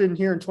draft in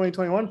here in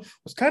 2021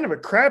 was kind of a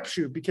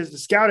crapshoot because the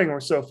scouting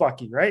was so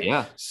fucky, right?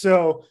 Yeah.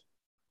 So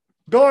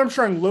Bill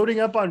Armstrong loading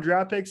up on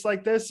draft picks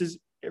like this is,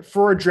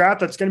 for a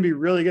draft that's going to be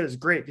really good, is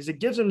great because it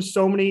gives him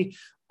so many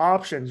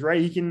options,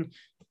 right? He can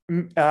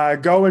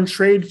go and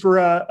trade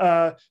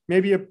for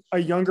maybe a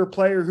younger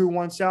player who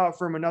wants out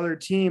from another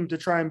team to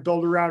try and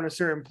build around a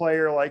certain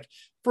player, like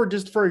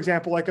for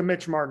example, like a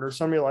Mitch Martin or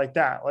somebody like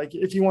that. Like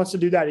if he wants to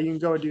do that, he can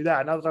go and do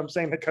that. Not that I'm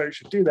saying the coach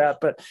should do that,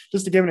 but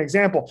just to give an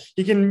example,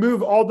 he can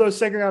move all those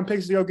second round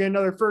picks to go get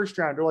another first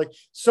rounder. Like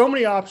so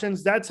many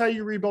options. That's how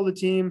you rebuild a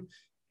team.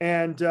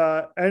 And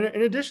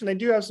in addition, they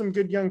do have some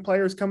good young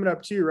players coming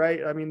up too, right?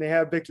 I mean, they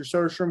have Victor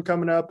Soderstrom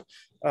coming up.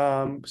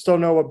 Still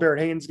know what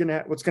Barrett Haynes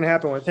what's going to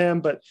happen with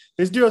him, but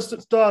they still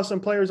have some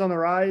players on the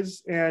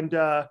rise, and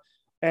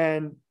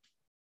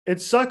it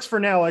sucks for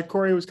now. Like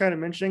Corey was kind of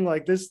mentioning,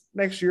 like this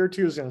next year or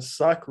two is going to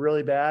suck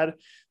really bad,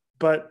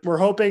 but we're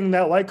hoping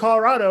that, like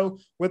Colorado,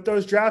 with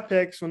those draft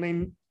picks, when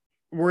they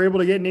were able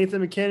to get Nathan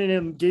MacKinnon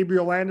and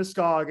Gabriel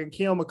Landeskog and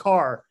Cale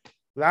Makar,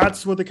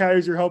 that's what the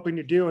Coyotes are hoping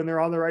to do, and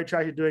they're on the right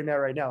track of doing that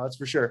right now. That's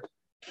for sure.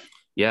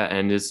 Yeah,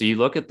 and as you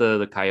look at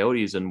the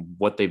Coyotes and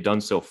what they've done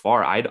so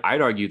far, I'd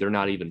argue they're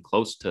not even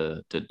close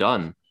to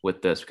done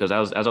with this, because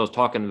as I was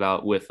talking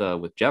about with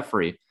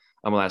Jeffrey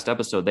on the last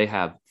episode, they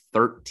have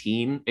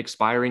 13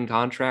 expiring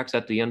contracts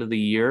at the end of the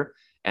year,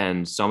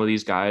 and some of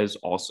these guys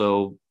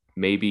also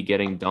may be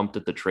getting dumped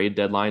at the trade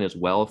deadline as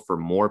well for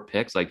more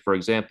picks. Like for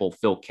example,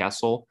 Phil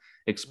Kessel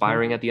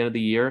expiring at the end of the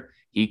year.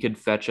 He could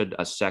fetch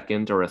a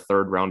second or a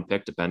third round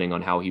pick depending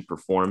on how he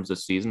performs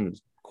this season.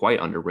 It's quite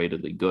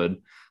underratedly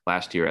good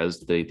last year, as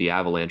the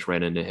Avalanche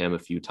ran into him a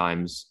few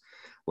times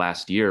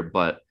last year.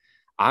 But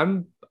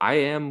I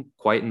am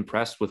quite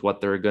impressed with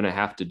what they're going to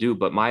have to do.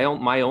 But my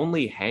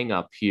only hang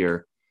up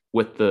here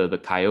with the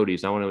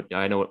Coyotes, I want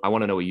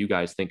to know what you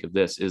guys think of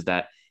this, is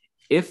that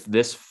if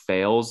this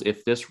fails,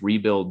 if this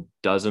rebuild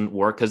doesn't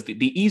work, because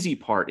the easy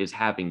part is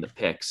having the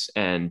picks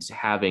and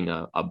having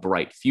a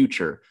bright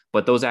future,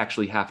 but those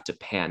actually have to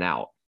pan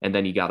out. And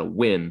then you got to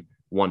win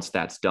once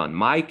that's done.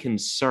 My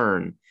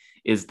concern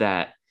is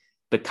that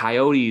the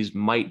Coyotes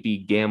might be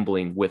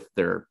gambling with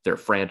their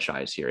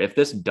franchise here. If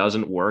this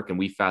doesn't work and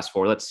we fast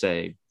forward, let's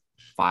say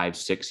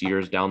 5-6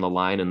 years down the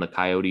line, and the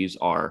Coyotes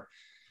are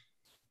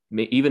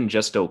even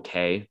just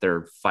okay,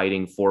 they're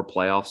fighting for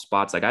playoff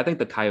spots. Like I think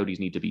the Coyotes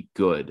need to be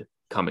good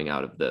coming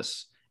out of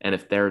this. And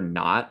if they're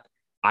not,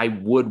 I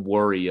would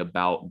worry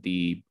about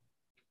the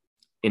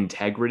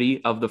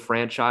integrity of the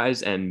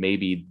franchise, and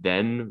maybe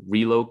then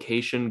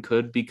relocation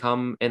could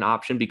become an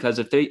option, because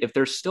if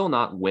they're still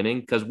not winning,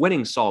 because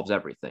winning solves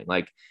everything.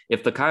 Like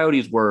if the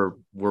Coyotes were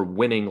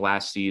winning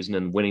last season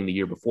and winning the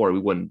year before, we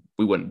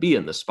wouldn't be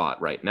in the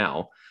spot right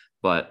now.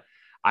 But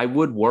I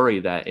would worry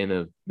that in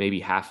a maybe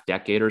half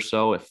decade or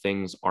so, if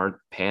things aren't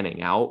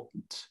panning out,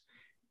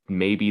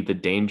 maybe the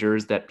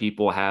dangers that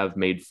people have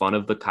made fun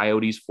of the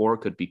Coyotes for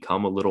could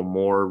become a little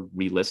more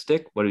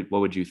realistic. What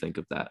would you think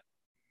of that?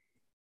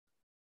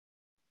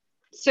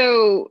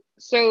 So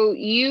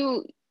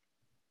you,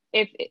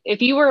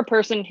 if you were a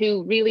person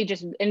who really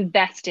just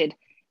invested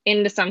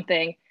into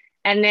something,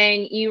 and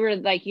then you were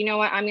like, you know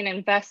what, I'm going to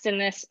invest in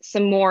this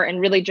some more and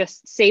really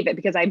just save it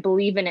because I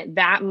believe in it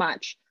that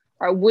much,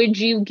 or would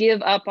you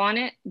give up on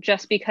it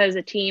just because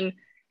a team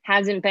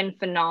hasn't been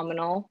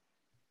phenomenal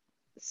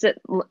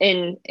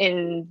in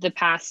the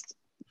past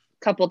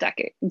couple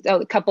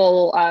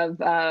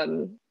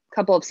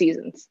of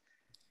seasons?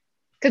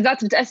 Because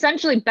that's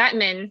essentially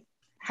Bettman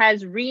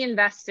has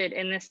reinvested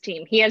in this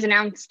team. He has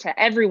announced to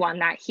everyone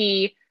that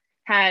he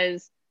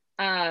is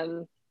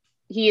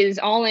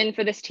all in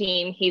for this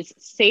team. He's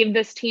saved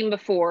this team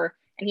before,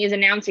 and he has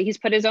announced it. He's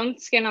put his own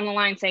skin on the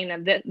line, saying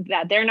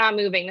that they're not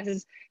moving.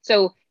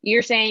 So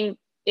you're saying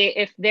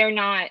if they're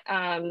not,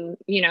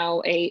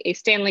 a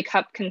Stanley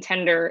Cup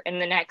contender in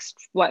the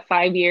next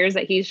 5 years,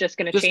 that he's just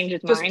going to change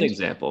his mind. Just an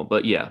example,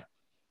 but yeah.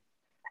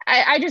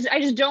 I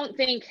just don't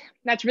think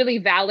that's really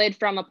valid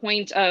from a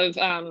point of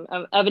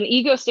an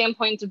ego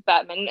standpoint of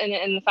Bettman,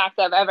 and the fact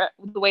that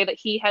the way that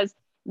he has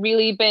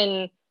really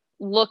been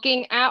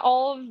looking at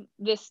all of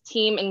this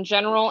team in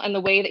general, and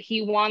the way that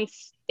he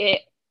wants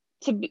it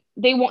to be,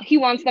 he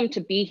wants them to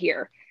be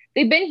here.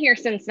 They've been here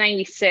since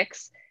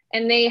 '96.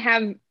 and they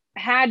have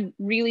had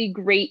really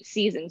great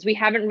seasons. We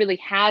haven't really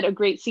had a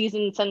great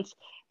season since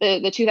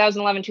the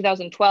 2011,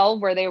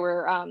 2012, where they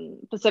were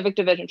Pacific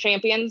Division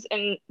champions.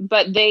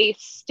 But they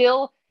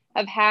still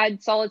have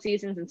had solid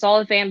seasons and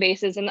solid fan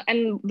bases. And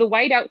the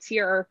whiteouts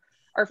here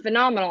are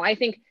phenomenal. I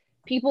think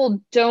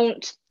people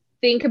don't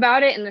think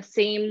about it in the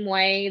same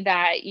way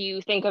that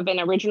you think of an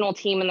original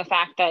team, and the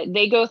fact that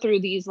they go through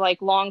these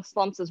like long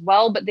slumps as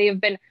well, but they have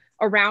been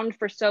around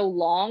for so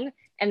long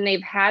and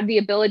they've had the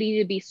ability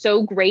to be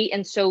so great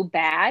and so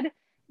bad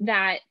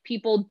that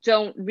people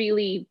don't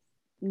really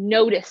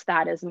notice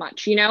that as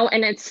much,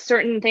 and it's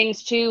certain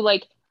things too,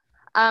 like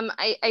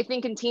I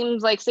think in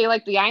teams like, say,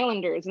 like the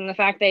Islanders, and the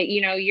fact that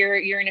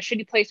you're in a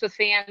shitty place with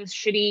fans,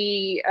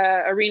 shitty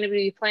arena to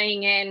be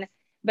playing in,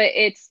 but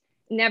it's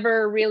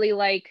never really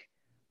like,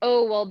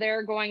 oh well,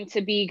 they're going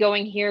to be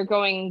going here,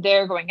 going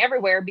there, going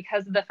everywhere,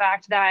 because of the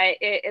fact that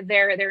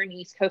they're an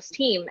East Coast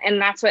team.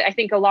 And that's what I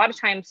think a lot of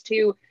times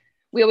too,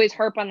 we always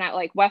harp on that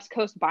like West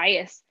Coast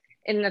bias,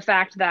 in the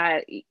fact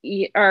that,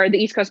 or the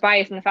East Coast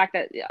bias, in the fact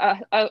that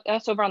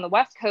us over on the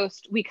West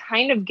Coast, we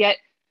kind of get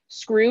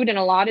screwed in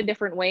a lot of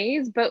different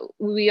ways, but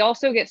we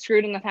also get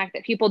screwed in the fact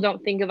that people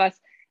don't think of us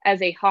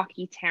as a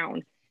hockey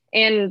town.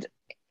 And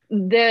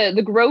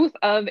the growth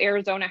of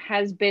Arizona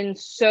has been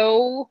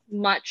so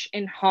much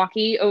in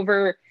hockey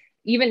over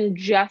even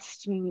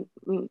just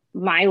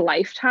my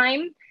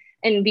lifetime,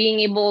 and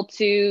being able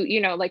to,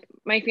 like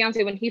my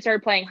fiance, when he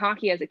started playing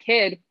hockey as a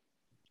kid,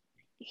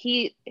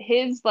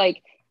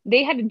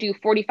 they had to do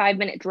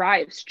 45-minute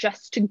drives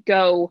just to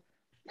go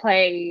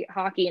play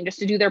hockey and just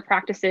to do their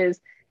practices.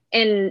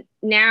 And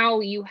now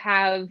you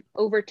have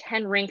over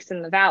 10 rinks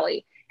in the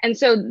Valley. And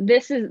so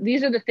these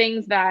are the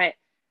things that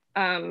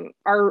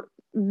are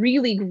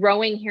really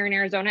growing here in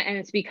Arizona, and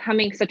it's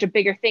becoming such a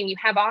bigger thing. You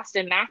have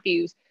Austin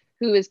Matthews,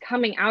 who is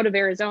coming out of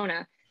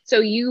Arizona. So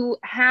you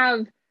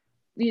have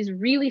these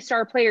really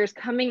star players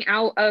coming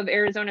out of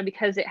Arizona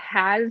because it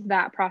has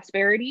that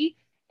prosperity.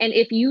 And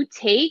if you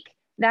take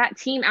that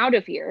team out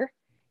of here,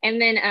 and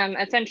then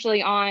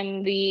essentially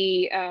on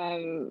the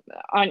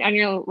on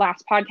your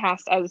last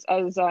podcast, as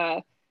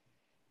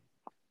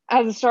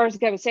the Stars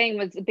guy was saying,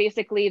 was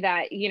basically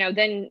that,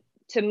 then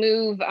to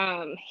move,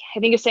 I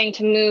think it's saying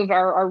to move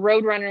our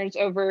Roadrunners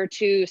over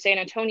to San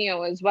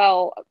Antonio as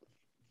well.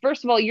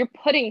 First of all, you're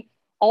putting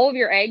all of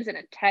your eggs in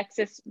a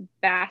Texas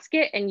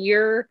basket, and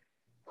you're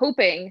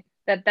hoping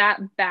that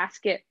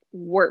basket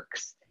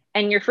works.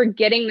 And you're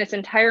forgetting this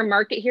entire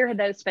market here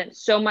that has spent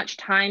so much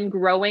time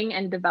growing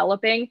and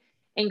developing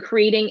and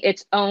creating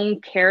its own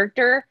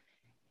character.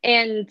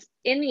 And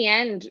in the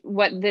end,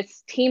 what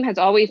this team has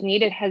always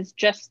needed has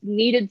just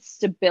needed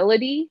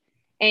stability.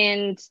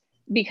 And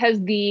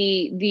because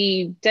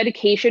the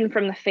dedication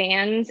from the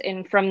fans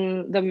and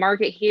from the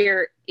market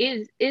here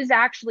is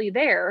actually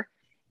there,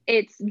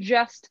 it's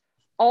just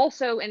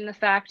also in the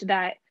fact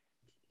that,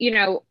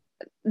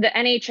 the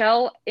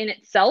NHL in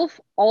itself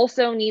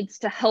also needs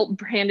to help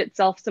brand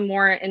itself some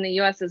more in the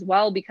US as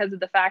well, because of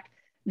the fact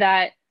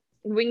that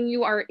when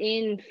you are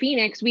in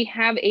Phoenix, we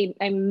have a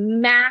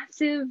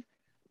massive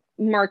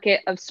market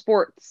of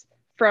sports,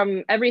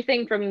 from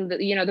everything from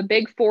the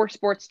big four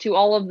sports to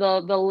all of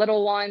the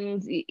little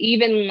ones,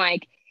 even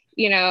like,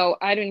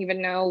 I don't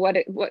even know what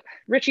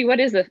Richie, what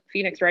is the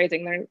Phoenix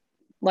Rising? They're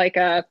like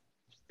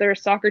they're a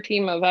soccer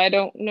team of, I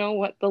don't know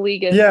what the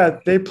league is. Yeah,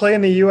 they play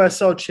in the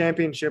USL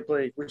Championship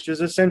League, which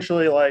is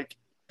essentially like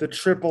the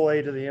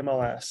AAA to the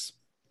MLS,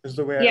 is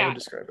the way I would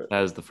describe it.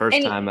 That is the first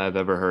time I've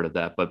ever heard of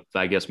that, but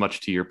I guess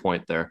much to your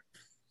point there.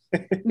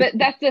 But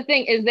that's the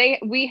thing, is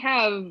we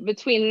have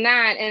between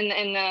that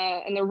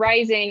and the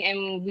Rising,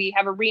 and we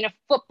have arena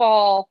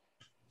football,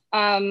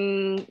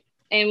 and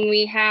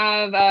we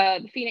have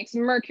the Phoenix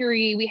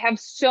Mercury. We have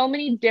so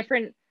many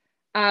different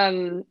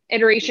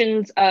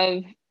iterations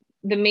of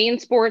the main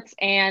sports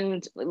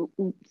and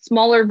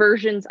smaller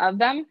versions of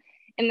them.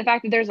 And the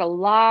fact that there's a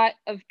lot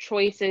of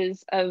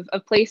choices of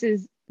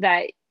places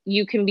that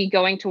you can be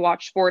going to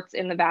watch sports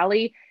in the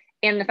Valley.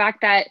 And the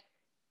fact that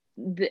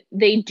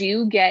they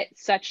do get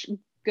such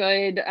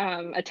good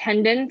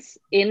attendance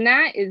in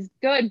that is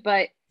good.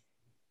 But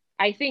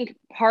I think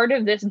part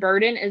of this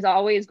burden is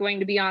always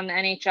going to be on the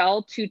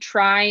NHL to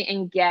try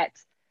and get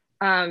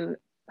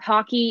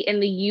hockey in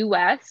the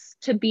US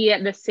to be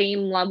at the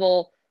same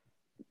level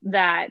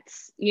that,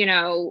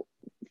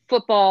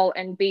 football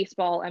and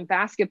baseball and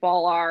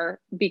basketball are,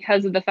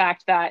 because of the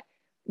fact that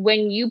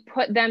when you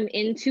put them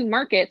into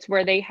markets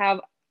where they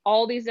have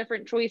all these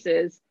different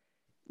choices,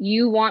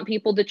 you want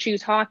people to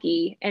choose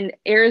hockey. And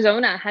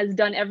Arizona has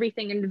done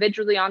everything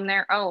individually on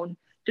their own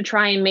to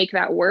try and make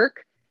that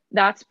work.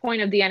 That's the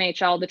point of the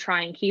NHL, to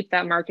try and keep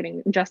that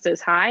marketing just as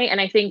high. And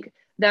I think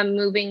them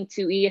moving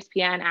to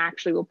ESPN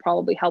actually will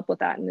probably help with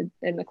that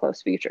in the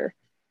close future.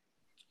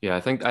 Yeah, I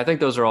think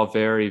those are all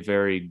very,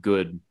 very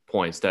good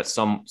points that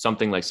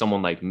something like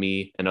someone like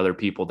me and other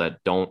people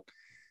that don't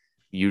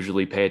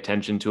usually pay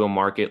attention to a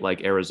market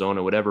like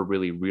Arizona would ever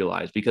really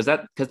realize, because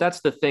that's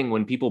the thing.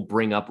 When people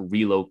bring up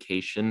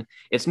relocation,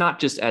 it's not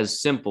just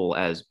as simple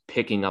as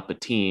picking up a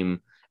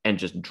team and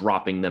just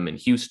dropping them in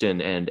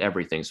Houston and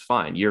everything's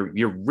fine.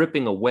 You're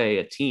ripping away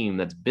a team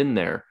that's been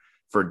there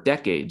for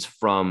decades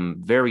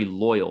from very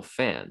loyal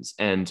fans.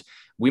 And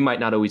we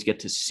might not always get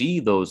to see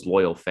those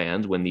loyal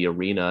fans when the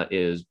arena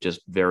is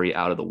just very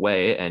out of the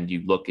way. And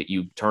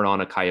you turn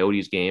on a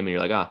Coyotes game and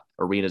you're like,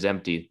 arena's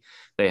empty.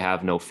 They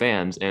have no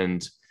fans.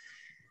 And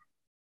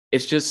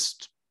it's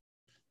just,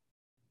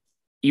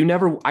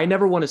 I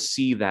never want to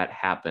see that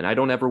happen. I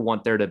don't ever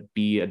want there to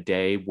be a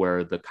day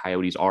where the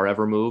Coyotes are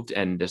ever moved.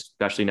 And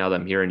especially now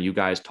that I'm hearing you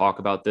guys talk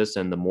about this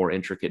and the more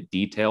intricate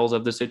details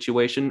of the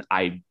situation,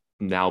 I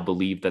now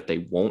believe that they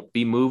won't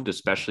be moved,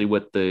 especially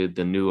with the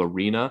new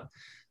arena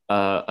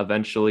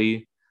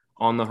eventually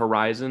on the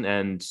horizon.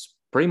 And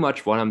pretty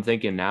much what I'm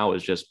thinking now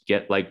is just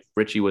like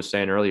Richie was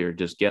saying earlier,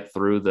 just get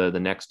through the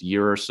next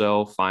year or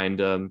so,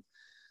 find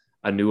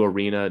a new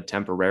arena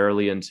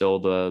temporarily until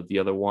the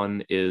other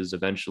one is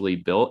eventually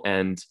built.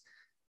 And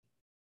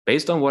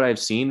based on what I've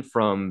seen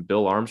from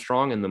Bill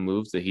Armstrong and the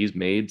moves that he's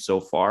made so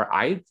far,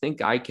 I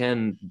think I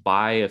can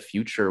buy a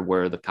future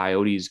where the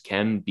Coyotes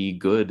can be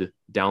good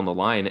down the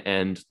line.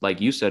 And like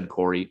you said,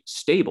 Corey,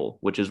 stable,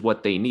 which is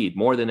what they need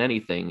more than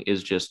anything,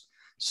 is just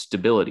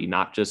stability,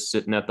 not just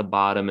sitting at the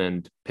bottom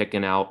and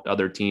picking out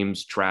other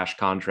teams' trash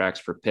contracts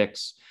for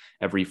picks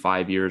every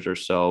 5 years or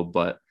so,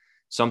 but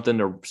something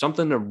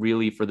to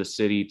really for the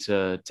city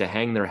to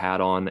hang their hat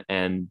on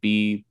and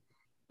be,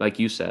 like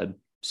you said,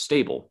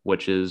 stable,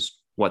 which is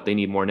what they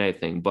need more than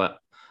anything. But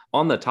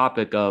on the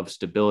topic of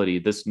stability,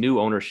 this new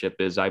ownership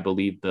is, I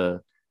believe,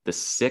 the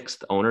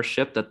sixth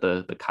ownership that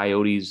the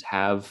Coyotes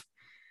have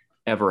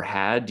ever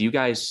had. Do you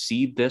guys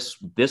see this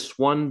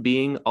one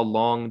being a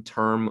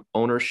long-term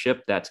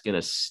ownership that's going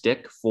to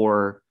stick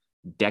for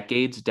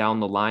decades down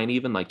the line,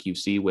 even like you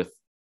see with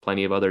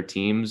plenty of other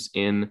teams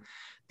in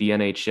the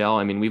NHL?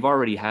 I mean, we've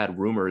already had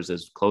rumors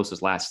as close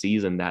as last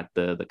season that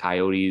the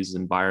Coyotes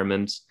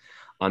environment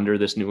under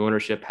this new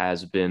ownership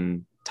has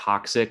been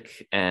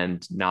toxic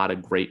and not a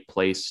great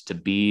place to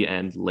be,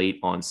 and late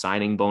on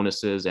signing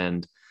bonuses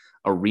and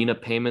arena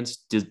payments.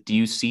 Do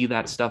you see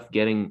that stuff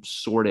getting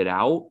sorted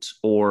out,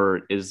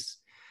 or is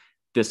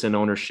this an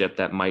ownership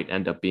that might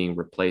end up being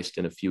replaced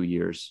in a few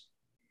years?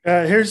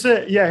 Here's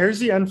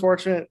the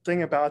unfortunate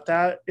thing about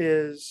that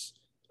is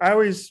I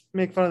always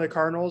make fun of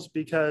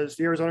the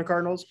Arizona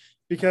Cardinals,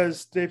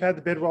 because they've had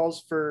the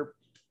Bidwells for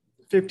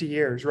 50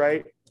 years,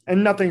 right?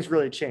 And nothing's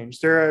really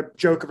changed. They're a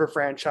joke of a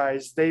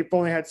franchise. They've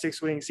only had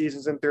 6 winning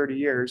seasons in 30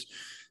 years.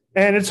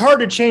 And it's hard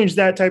to change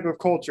that type of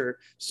culture.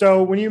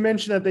 So when you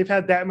mention that they've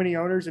had that many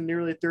owners in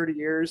nearly 30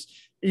 years,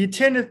 you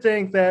tend to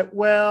think that,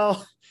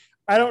 well,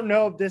 I don't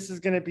know if this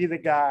is going to be the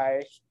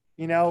guy,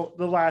 the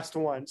last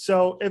one.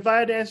 So if I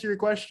had to answer your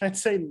question, I'd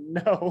say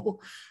no.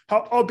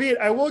 Albeit,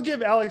 I will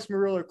give Alex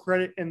Meruelo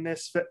credit in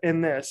this.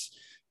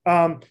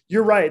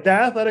 You're right. The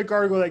athletic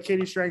article that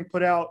Katie Strang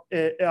put out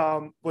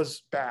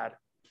was bad.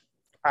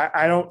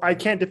 I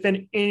can't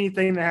defend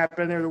anything that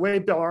happened there. The way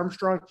Bill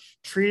Armstrong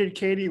treated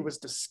Katie was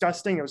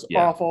disgusting. It was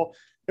awful.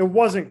 It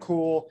wasn't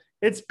cool.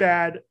 It's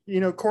bad.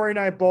 Corey and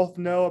I both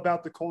know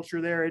about the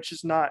culture there.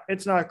 It's not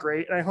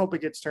great. And I hope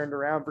it gets turned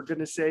around, for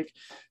goodness sake.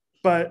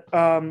 But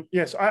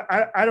yes,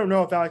 I don't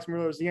know if Alex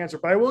Meruelo is the answer,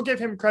 but I will give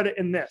him credit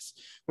in this.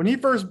 When he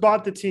first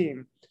bought the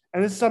team,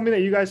 and this is something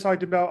that you guys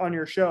talked about on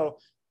your show,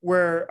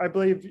 where I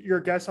believe your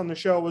guest on the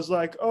show was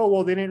like, oh,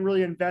 well, they didn't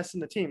really invest in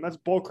the team. That's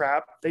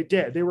bullcrap. They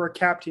did. They were a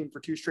cap team for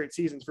 2 straight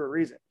seasons for a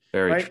reason.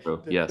 Very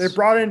true. Yes. They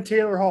brought in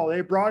Taylor Hall. They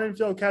brought in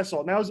Phil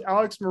Kessel. Now it's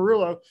Alex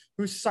Meruelo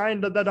who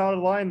signed the dotted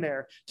line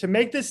there to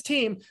make this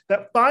team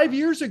that 5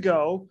 years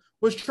ago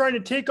was trying to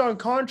take on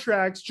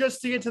contracts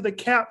just to get to the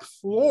cap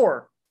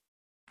floor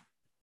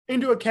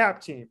into a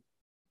cap team.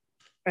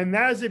 And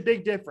that is a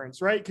big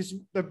difference, right? Because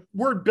the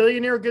word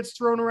billionaire gets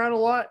thrown around a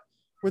lot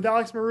with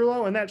Alex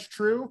Meruelo, and that's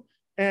true.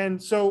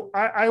 And so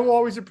I will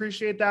always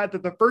appreciate that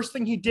the first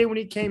thing he did when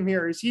he came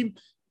here is he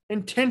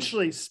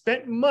intentionally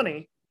spent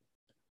money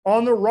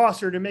on the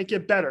roster to make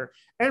it better.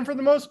 And for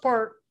the most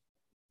part,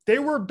 they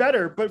were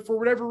better, but for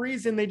whatever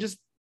reason, it just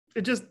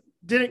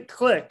didn't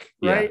click,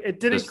 right? It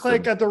didn't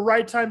click at the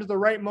right time, at the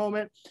right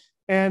moment.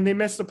 And they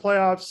missed the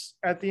playoffs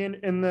at the end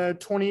in the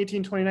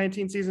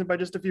 2018-2019 season by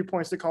just a few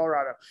points to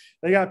Colorado.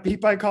 They got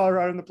beat by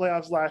Colorado in the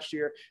playoffs last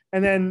year.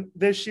 And then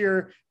this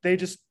year, they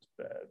just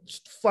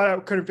flat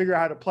out couldn't figure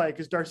out how to play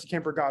because Darcy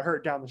Kemper got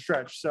hurt down the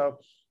stretch. So,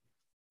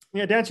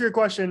 to answer your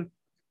question,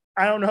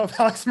 I don't know if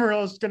Alex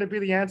Meruelo is going to be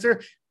the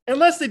answer,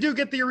 unless they do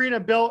get the arena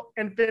built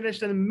and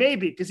finished, and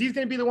maybe, because he's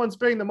going to be the one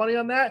spending the money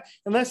on that.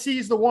 Unless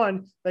he's the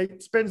one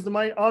that spends the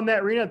money on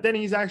that arena, then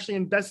he's actually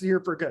invested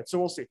here for good. So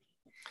we'll see.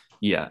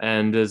 Yeah,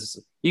 and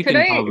as you could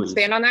I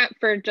expand on that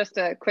for just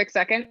a quick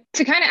second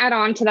to kind of add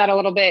on to that a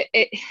little bit?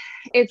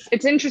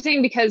 It's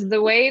interesting because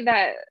the way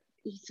that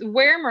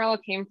where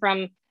Meruelo came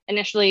from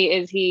initially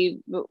is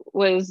he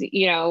was,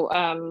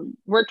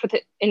 worked with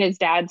it in his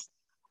dad's,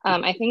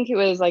 I think it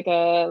was like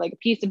a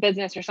piece of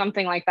business or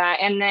something like that.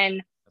 And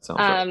then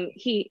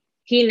he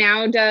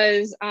now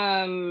does,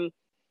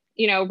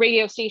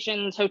 radio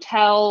stations,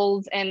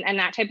 hotels, and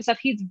that type of stuff.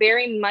 He's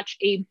very much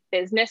a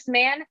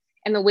businessman.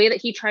 And the way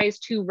that he tries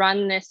to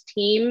run this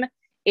team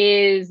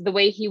is the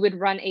way he would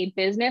run a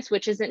business,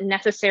 which isn't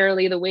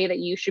necessarily the way that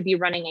you should be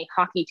running a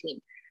hockey team.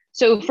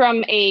 So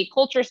from a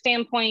culture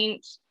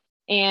standpoint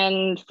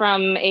and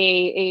from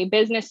a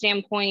business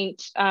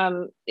standpoint,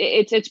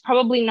 it's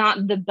probably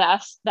not the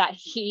best that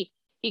he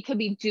could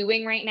be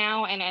doing right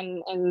now.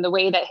 And the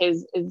way that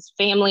his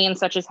family and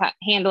such is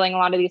handling a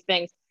lot of these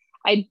things.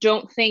 I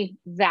don't think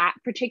that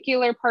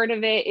particular part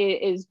of it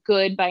is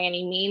good by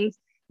any means,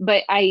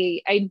 but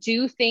I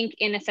do think,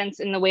 in a sense,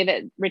 in the way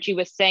that Richie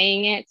was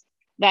saying it,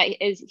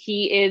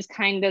 he is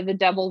kind of the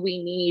devil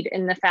we need,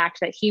 in the fact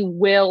that he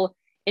will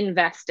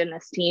invest in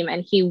this team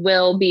and he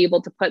will be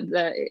able to put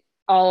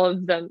all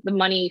of the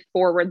money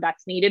forward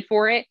that's needed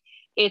for it.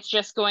 It's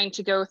just going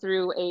to go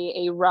through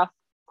a rough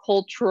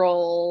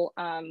cultural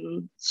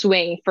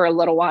swing for a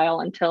little while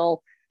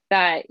until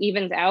that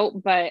evens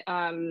out. But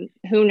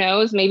who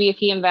knows, maybe if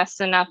he invests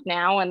enough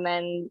now and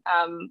then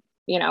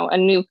a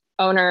new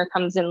owner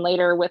comes in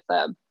later with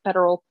a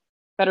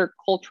better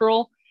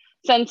cultural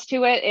sense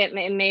to it,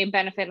 it may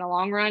benefit in the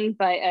long run.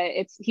 But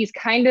he's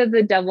kind of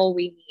the devil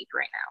we need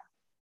right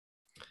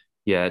now.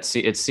 Yeah,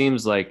 it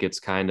seems like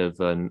it's kind of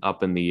an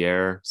up in the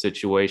air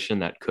situation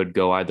that could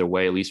go either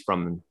way, at least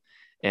from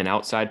an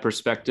outside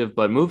perspective.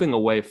 But moving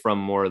away from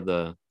more of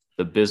the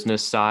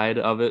business side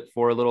of it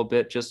for a little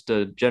bit, just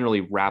to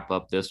generally wrap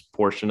up this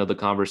portion of the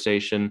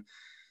conversation,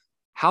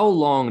 how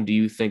long do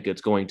you think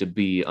it's going to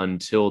be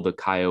until the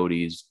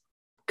Coyotes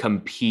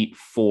compete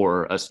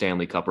for a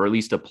Stanley Cup, or at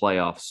least a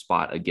playoff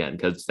spot again?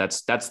 Because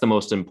that's the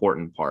most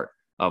important part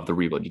of the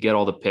rebuild. You get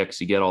all the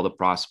picks, you get all the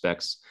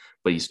prospects,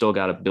 but you still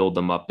got to build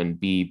them up and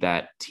be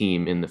that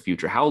team in the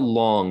future. How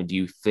long do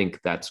you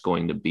think that's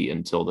going to be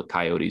until the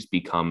Coyotes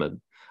become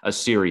a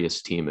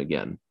serious team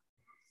again?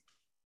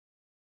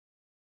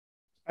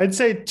 I'd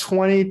say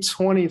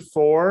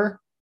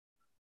 2024,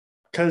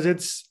 because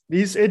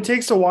it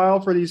takes a while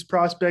for these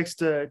prospects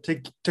to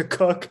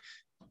cook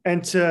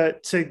and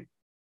to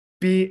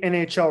be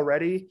NHL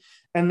ready.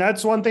 And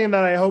that's one thing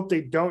that I hope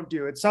they don't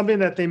do. It's something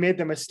that they made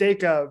the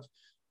mistake of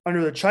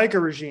under the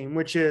Chaika regime,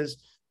 which is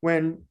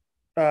when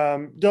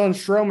Dylan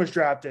Strome was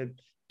drafted,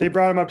 they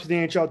brought him up to the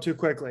NHL too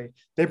quickly.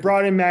 They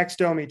brought in Max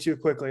Domi too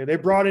quickly. They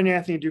brought in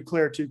Anthony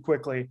Duclair too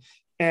quickly,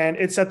 and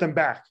it set them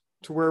back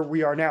to where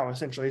we are now.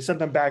 Essentially, it set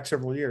them back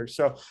several years.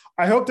 So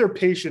I hope they're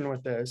patient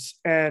with this.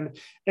 And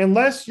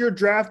unless you're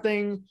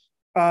drafting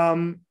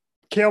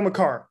Cale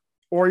Makar,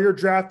 or you're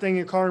drafting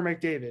a Connor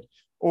McDavid,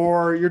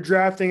 or you're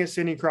drafting a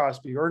Sidney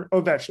Crosby or an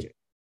Ovechkin,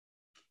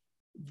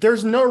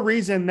 there's no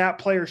reason that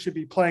player should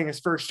be playing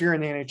his first year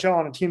in the NHL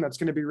on a team that's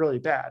going to be really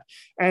bad.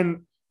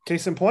 And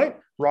case in point,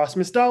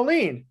 Rasmus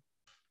Dahlin.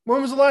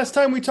 When was the last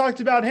time we talked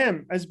about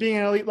him as being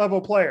an elite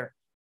level player?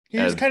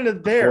 He's kind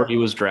of there. Before he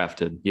was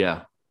drafted.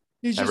 Yeah.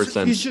 He's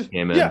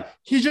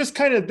just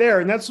kind of there.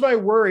 And that's what I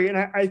worry. And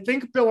I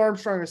think Bill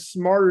Armstrong is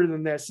smarter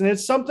than this. And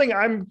it's something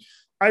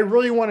I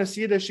really want to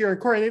see this year.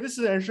 And Corey, I think this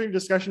is an interesting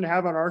discussion to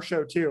have on our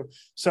show too.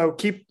 So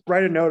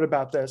write a note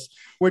about this,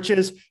 which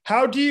is,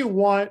 how do you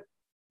want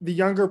the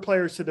younger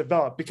players to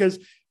develop? Because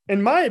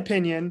in my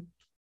opinion,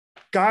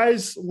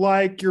 guys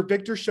like your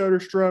Victor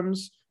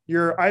Soderstroms,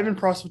 your Ivan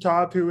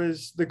Prosvetov, who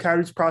is the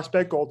Coyotes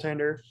prospect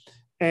goaltender,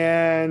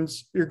 and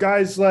your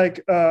guys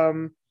like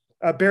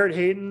Barrett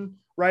Hayton,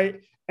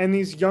 right? And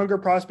these younger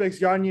prospects,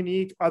 Jan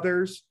Yannick,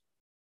 others,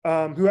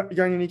 Jan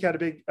Yannick had a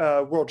big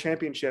world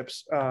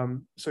championships.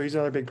 So he's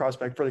another big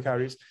prospect for the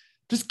Coyotes.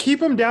 Just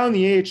keep him down in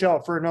the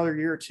AHL for another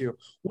year or two.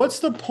 What's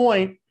the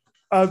point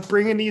of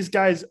bringing these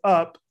guys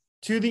up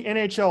to the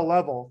NHL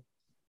level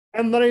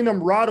and letting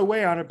them rot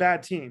away on a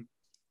bad team?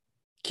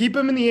 Keep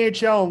them in the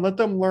AHL and let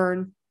them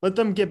learn, let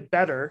them get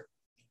better.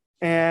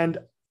 And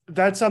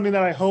that's something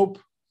that I hope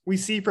we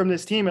see from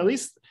this team, at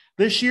least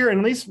this year,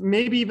 and at least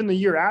maybe even the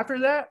year after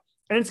that.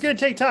 And it's going to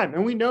take time,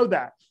 and we know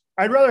that.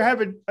 I'd rather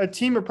have a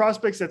team of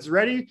prospects that's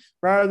ready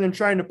rather than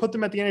trying to put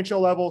them at the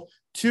NHL level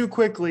too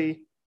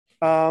quickly,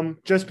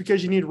 just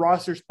because you need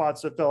roster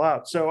spots to fill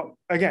out. So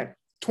again,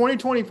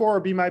 2024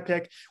 would be my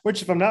pick,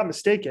 which, if I'm not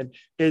mistaken,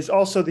 is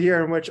also the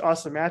year in which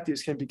Austin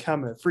Matthews can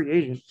become a free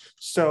agent.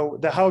 So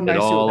how nice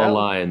it all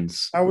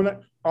aligns.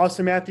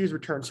 Austin Matthews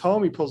returns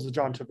home. He pulls the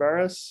John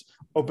Tavares,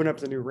 open up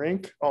the new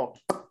rink. Oh,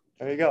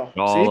 there you go. It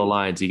all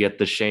aligns. You get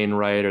the Shane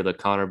Wright or the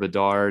Connor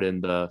Bedard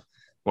and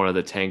one of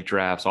the tank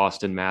drafts.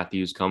 Austin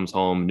Matthews comes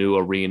home, new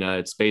arena.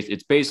 It's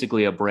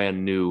basically a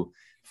brand new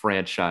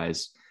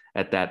franchise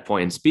at that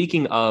point. And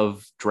speaking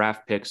of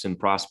draft picks and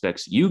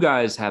prospects, you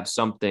guys have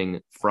something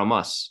from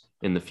us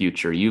in the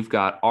future. You've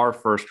got our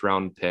first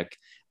round pick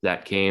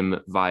that came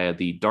via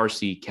the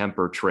Darcy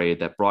Kemper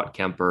trade that brought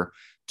Kemper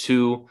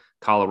to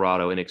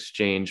Colorado in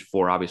exchange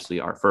for, obviously,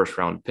 our first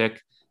round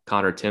pick,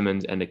 Connor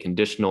Timmins, and a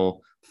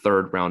conditional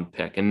third round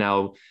pick. And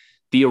now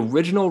the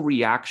original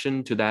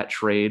reaction to that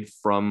trade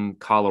from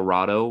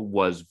Colorado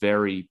was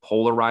very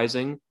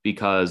polarizing,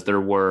 because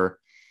there were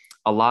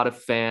a lot of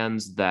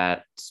fans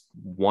that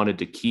wanted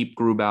to keep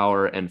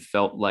Grubauer and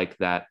felt like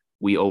that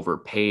we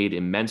overpaid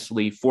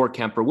immensely for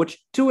Kuemper, which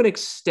to an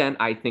extent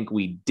I think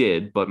we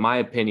did. But my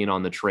opinion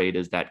on the trade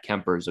is that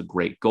Kuemper is a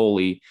great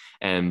goalie.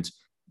 And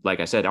like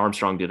I said,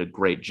 Armstrong did a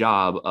great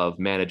job of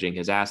managing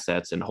his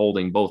assets and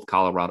holding both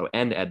Colorado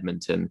and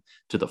Edmonton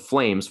to the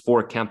Flames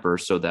for Kuemper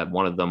so that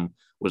one of them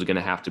was going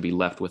to have to be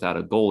left without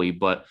a goalie.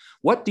 But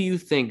what do you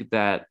think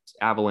that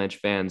Avalanche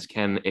fans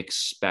can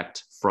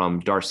expect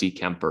from Darcy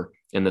Kuemper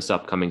in this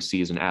upcoming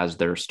season as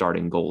their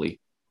starting goalie?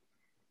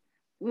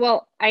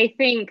 Well, I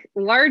think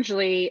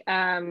largely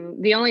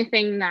the only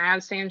thing that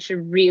Avs fans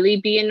should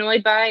really be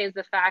annoyed by is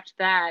the fact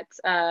that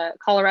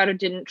Colorado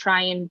didn't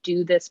try and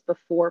do this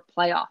before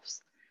playoffs,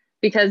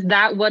 because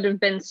that would have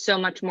been so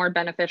much more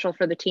beneficial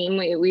for the team.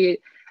 We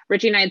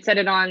Richie and I had said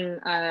it on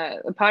a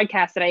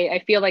podcast that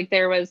I feel like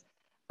there was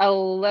a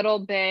little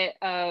bit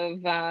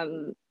of,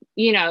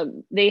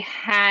 they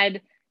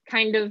had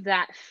kind of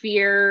that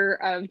fear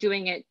of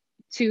doing it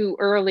too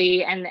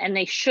early, and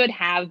they should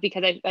have,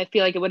 because I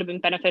feel like it would have been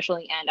beneficial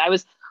in the end. I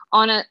was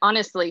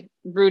honestly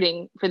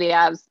rooting for the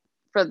Avs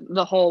for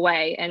the whole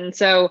way. And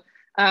so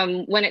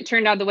when it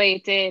turned out the way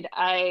it did,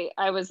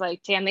 I was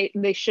like, damn,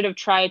 they should have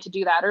tried to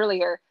do that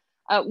earlier.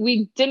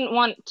 We didn't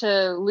want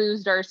to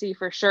lose Darcy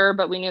for sure,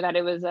 but we knew that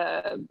it was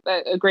a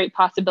great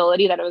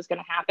possibility that it was going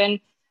to happen.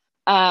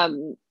 I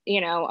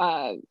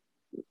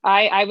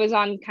was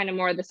on kind of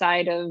more the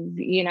side of,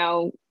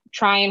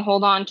 try and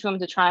hold on to him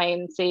to try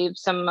and save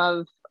some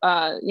of,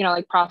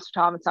 like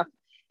Prosvetov and stuff,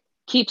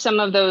 keep some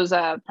of those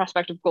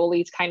prospective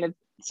goalies kind of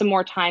some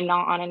more time,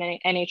 not on an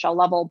NHL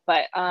level.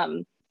 But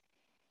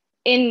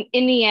in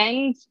the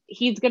end,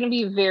 he's going to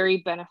be very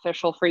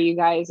beneficial for you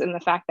guys in the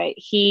fact that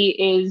he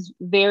is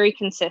very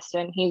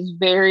consistent. He's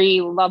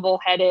very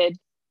level-headed.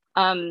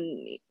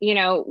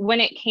 When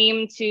it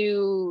came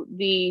to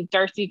the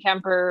Darcy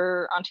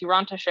Kuemper Antti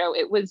Raanta show,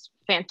 it was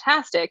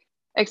fantastic,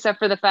 except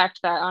for the fact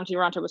that Antti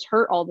Raanta was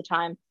hurt all the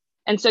time.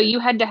 And so you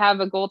had to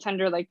have a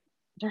goaltender like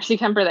Darcy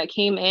Kuemper that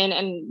came in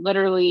and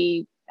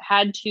literally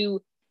had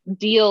to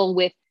deal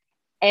with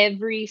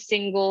every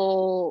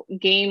single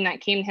game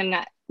that came to him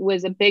that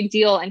was a big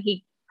deal. And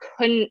he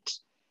couldn't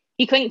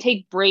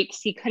take breaks.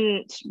 He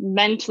couldn't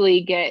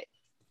mentally get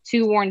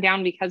too worn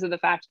down because of the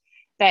fact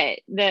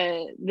that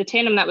the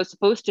tandem that was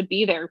supposed to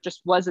be there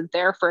just wasn't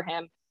there for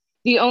him.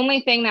 The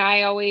only thing that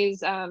I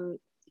always,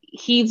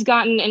 he's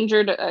gotten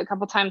injured a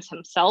couple times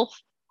himself.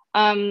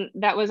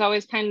 That was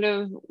always kind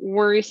of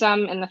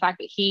worrisome, in the fact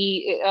that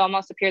it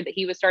almost appeared that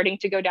he was starting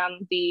to go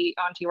down the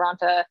Antti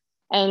Raanta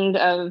end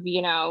of,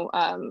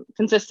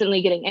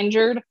 consistently getting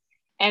injured.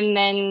 And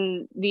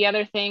then the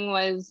other thing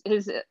was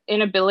his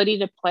inability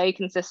to play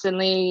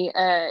consistently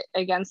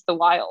against the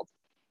Wild.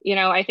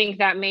 I think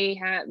that may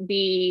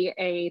be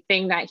a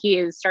thing that he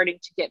is starting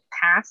to get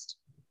past.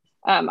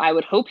 I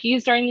would hope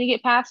he's starting to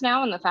get past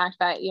now, and the fact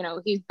that,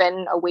 he's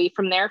been away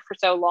from there for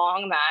so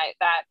long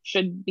that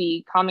should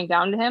be calming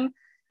down to him.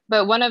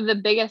 But one of the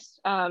biggest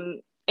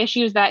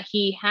issues that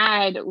he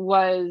had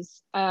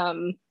was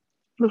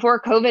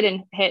before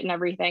COVID hit and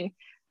everything,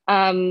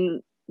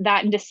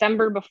 that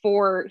December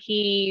before,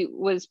 he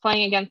was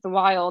playing against the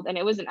Wild, and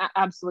it was an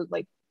absolute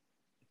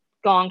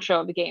gong show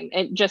of the game.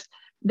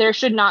 There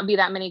should not be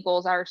that many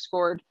goals that are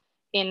scored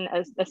in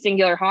a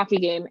singular hockey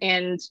game.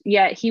 And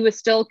yet he was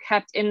still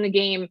kept in the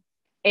game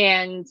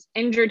and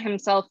injured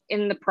himself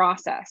in the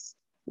process.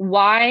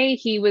 Why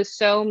he was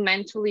so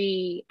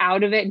mentally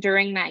out of it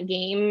during that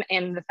game,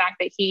 and the fact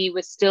that he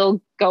was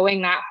still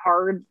going that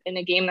hard in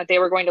a game that they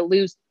were going to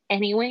lose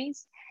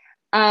anyways,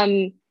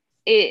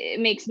 it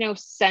makes no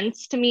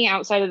sense to me,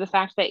 outside of the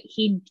fact that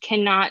he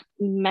cannot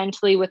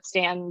mentally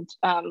withstand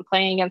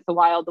playing against the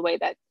Wild the way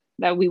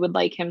that we would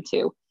like him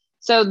to.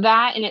 So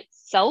that in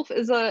itself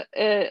is a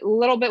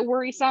little bit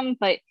worrisome,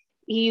 but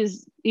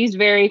he's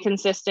very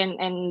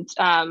consistent and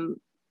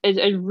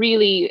is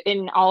really,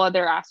 in all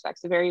other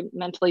aspects, a very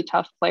mentally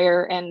tough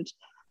player. And,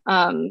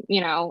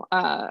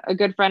 a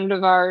good friend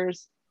of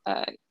ours,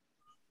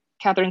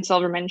 Catherine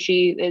Silverman,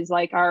 she is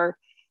like our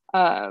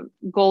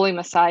goalie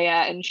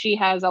messiah, and she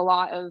has a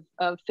lot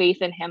of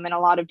faith in him in a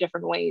lot of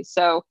different ways.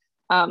 So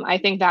I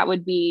think that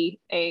would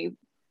be a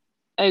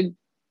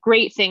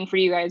great thing for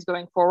you guys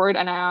going forward.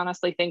 And I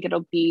honestly think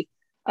it'll be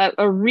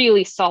a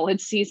really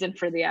solid season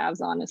for the Avs,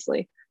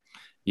 honestly.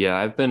 Yeah,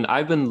 I've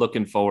been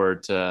looking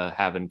forward to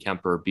having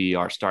Kuemper be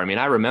our star. I mean,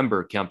 I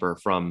remember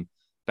Kuemper from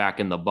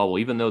back in the bubble.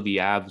 Even though the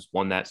Avs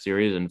won that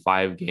series in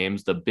 5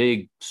 games, the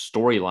big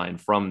storyline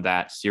from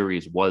that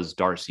series was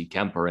Darcy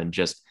Kuemper and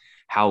just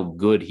how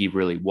good he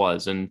really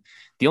was. And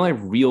the only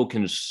real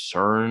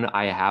concern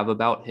I have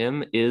about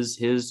him is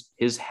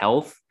his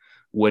health,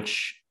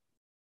 which,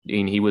 I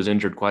mean, he was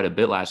injured quite a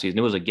bit last season.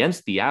 It was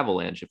against the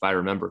Avalanche, if I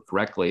remember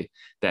correctly,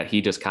 that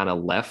he just kind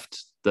of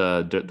left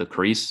the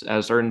crease at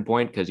a certain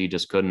point because he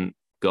just couldn't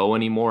go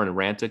anymore. And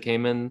Raanta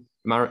came in.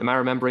 Am I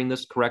remembering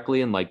this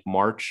correctly? In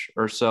March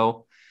or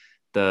so,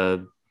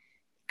 he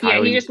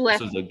just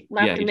left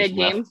mid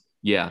game.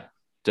 Yeah,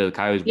 the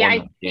Coyotes won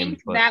that game.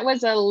 That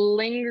was a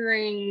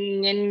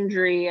lingering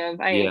injury I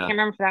can't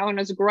remember if that one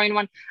was a groin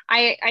one.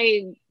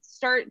 I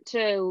start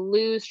to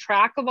lose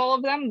track of all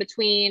of them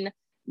between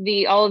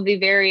all of the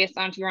various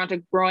Antti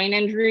Raanta groin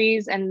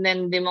injuries and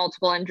then the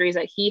multiple injuries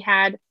that he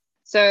had.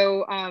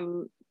 So,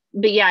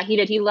 but yeah, he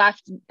did. He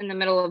left in the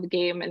middle of the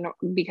game and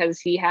because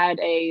he had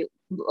a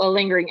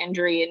lingering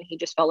injury and he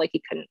just felt like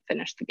he couldn't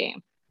finish the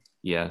game.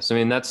 Yeah, so I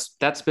mean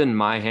that's been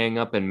my hang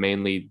up and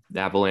mainly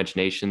Avalanche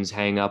Nation's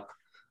hang up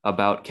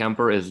about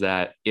Kemper is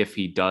that if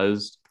he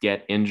does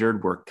get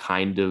injured, we're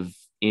kind of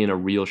in a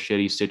real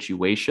shitty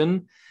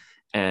situation.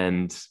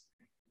 And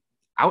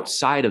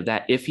outside of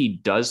that, if he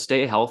does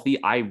stay healthy,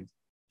 I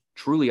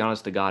truly,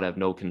 honest to God, have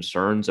no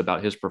concerns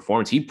about his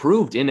performance. He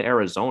proved in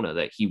Arizona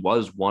that he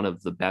was one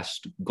of the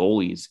best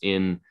goalies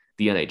in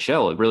the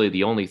NHL. Really,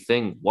 the only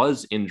thing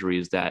was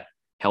injuries that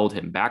held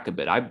him back a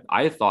bit.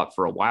 I thought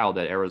for a while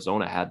that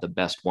Arizona had the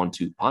best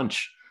 1-2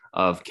 punch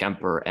of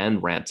Kemper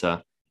and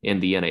Raanta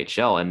in the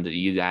NHL. And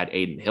you add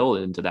Adin Hill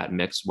into that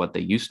mix, what they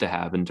used to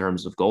have in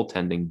terms of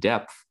goaltending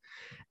depth.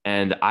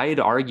 And I'd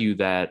argue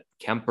that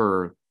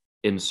Kemper,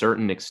 in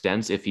certain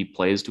extents, if he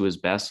plays to his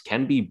best,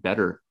 can be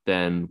better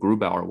than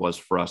Grubauer was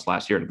for us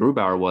last year. And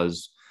Grubauer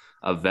was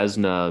a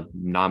Vezina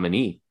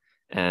nominee.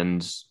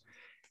 And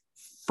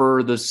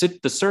for the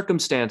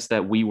circumstance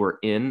that we were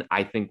in,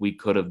 I think we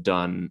could have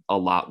done a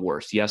lot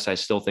worse. Yes, I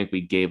still think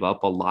we gave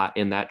up a lot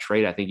in that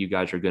trade. I think you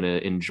guys are going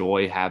to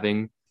enjoy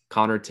having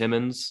Connor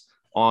Timmins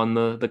on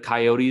the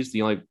Coyotes.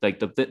 The only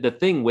the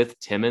thing with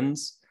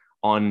Timmins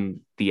on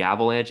the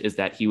Avalanche is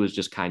that he was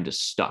just kind of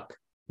stuck.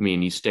 I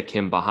mean, you stick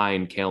him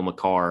behind Cale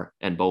Makar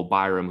and Bo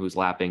Byram, who's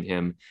lapping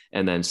him,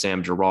 and then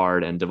Sam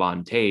Girard and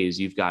Devon Toews.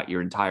 You've got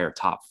your entire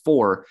top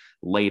four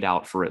laid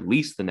out for at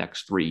least the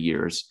next 3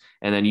 years.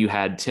 And then you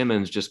had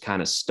Timmins just kind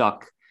of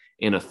stuck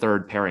in a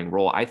third pairing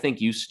role. I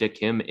think you stick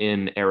him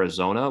in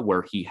Arizona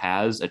where he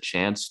has a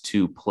chance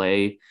to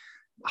play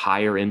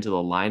higher into the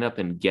lineup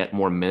and get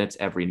more minutes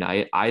every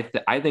night. I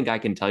think I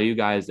can tell you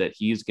guys that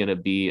he's going to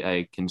be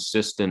a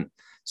consistent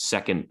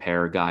second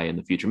pair guy in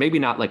the future. Maybe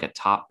not like a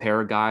top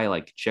pair guy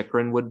like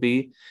Chychrun would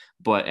be,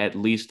 but at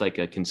least like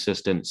a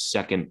consistent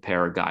second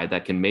pair guy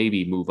that can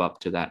maybe move up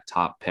to that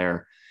top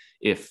pair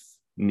if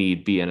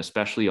need be. And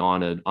especially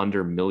on an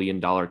under $1 million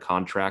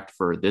contract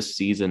for this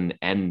season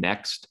and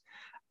next,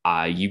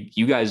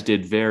 you guys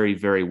did very,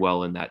 very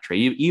well in that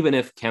trade. Even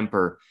if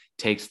Kemper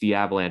takes the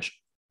Avalanche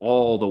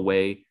all the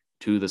way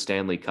to the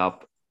Stanley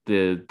Cup,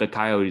 the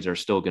Coyotes are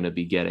still going to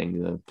be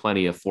getting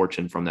plenty of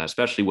fortune from that,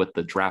 especially with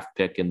the draft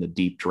pick in the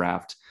deep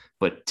draft.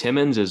 But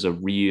Timmins is a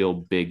real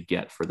big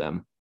get for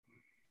them.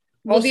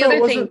 Well, also, the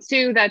other thing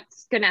too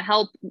that's going to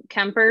help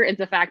Kemper is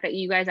the fact that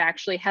you guys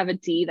actually have a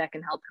D that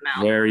can help him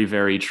out. Very,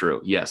 very true.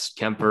 Yes,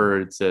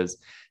 Kemper, it says,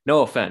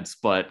 no offense,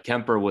 but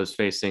Kemper was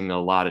facing a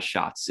lot of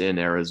shots in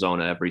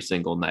Arizona every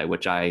single night,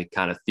 which I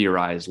kind of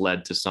theorized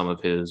led to some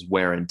of his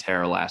wear and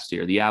tear last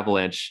year. The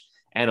Avalanche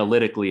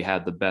analytically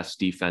had the best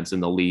defense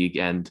in the league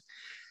and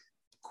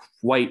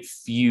quite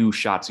few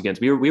shots against.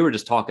 We were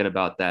just talking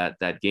about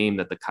that game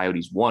that the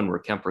Coyotes won where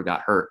Kemper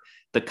got hurt.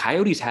 The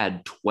Coyotes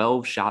had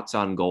 12 shots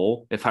on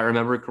goal, if I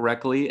remember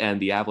correctly, and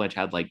the Avalanche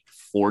had like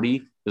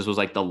 40. This was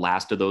like the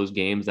last of those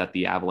games that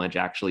the Avalanche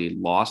actually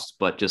lost.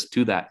 But just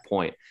to that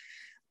point,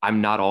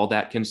 I'm not all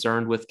that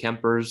concerned with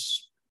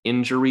Kemper's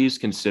injuries,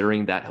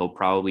 considering that he'll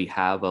probably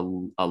have a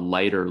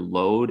lighter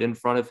load in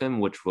front of him,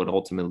 which would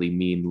ultimately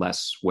mean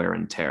less wear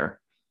and tear.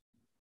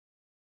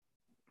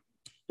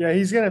 Yeah,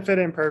 he's going to fit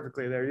in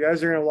perfectly there. You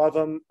guys are going to love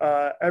him.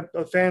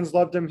 Fans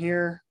loved him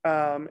here,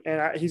 and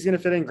he's going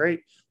to fit in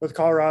great with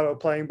Colorado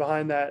playing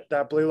behind that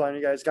blue line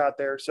you guys got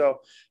there. So,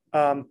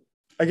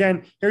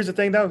 again, here's the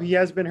thing, though. He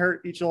has been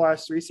hurt each of the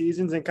last 3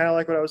 seasons, and kind of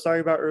like what I was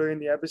talking about earlier in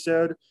the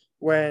episode,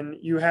 when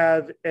you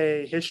have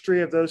a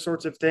history of those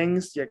sorts of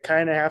things, you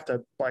kind of have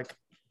to like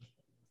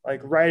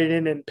write it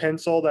in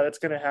pencil that it's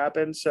going to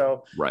happen.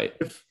 So right.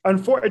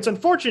 It's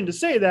unfortunate to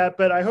say that,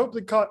 but I hope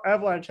the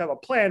Avalanche have a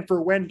plan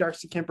for when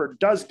Darcy Kuemper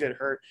does get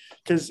hurt.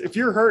 Because if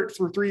you're hurt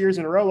for 3 years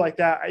in a row like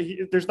that,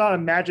 there's not a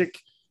magic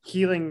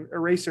healing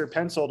eraser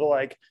pencil to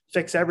like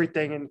fix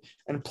everything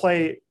and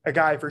play a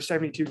guy for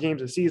 72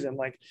 games a season.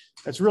 Like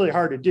that's really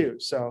hard to do.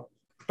 So,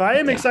 but I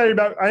am excited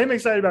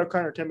about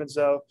Connor Timmins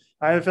though.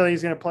 I have a feeling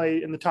he's going to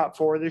play in the top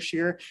 4 this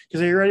year.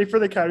 Because are you ready for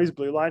the Coyotes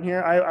blue line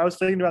here? I was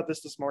thinking about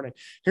this morning.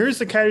 Here's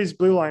the Coyotes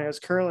blue line as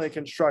currently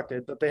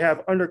constructed that they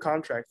have under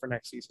contract for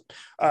next season.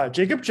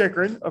 Jacob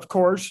Chychrun, of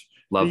course.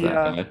 Love that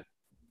guy.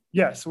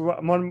 Yes,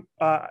 one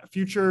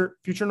future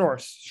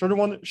Norris. Should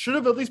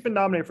have at least been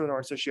nominated for the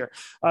Norris this year.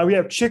 We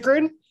have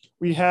Chychrun.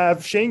 We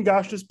have Shane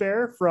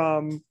Gostisbehere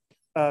from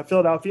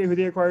Philadelphia, who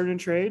they acquired in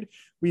trade.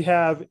 We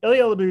have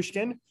Ilya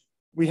Lyubushkin.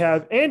 We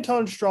have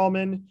Anton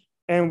Strawman.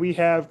 And we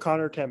have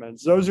Connor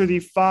Timmins. Those are the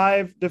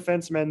 5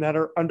 defensemen that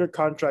are under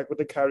contract with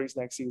the Coyotes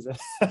next season.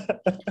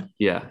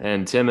 Yeah,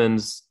 and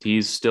Timmins,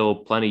 he's still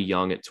plenty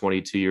young at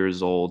 22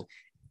 years old.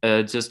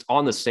 Just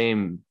on the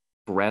same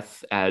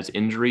breath as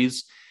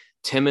injuries,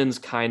 Timmins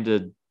kind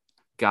of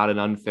got an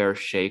unfair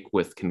shake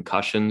with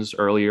concussions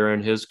earlier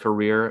in his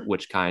career,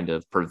 which kind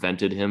of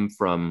prevented him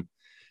from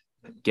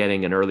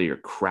getting an earlier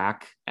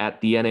crack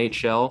at the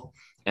NHL.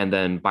 And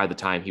then by the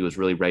time he was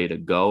really ready to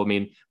go, I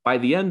mean, by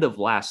the end of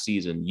last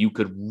season, you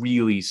could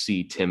really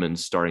see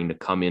Timmons starting to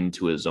come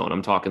into his own.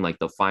 I'm talking like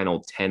the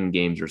final 10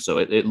 games or so.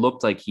 It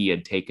looked like he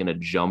had taken a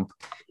jump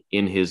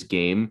in his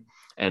game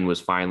and was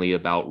finally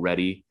about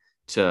ready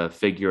to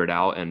figure it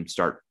out and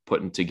start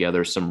putting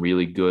together some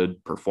really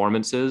good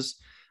performances.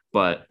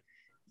 But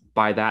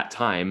by that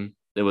time,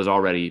 it was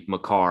already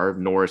Makar,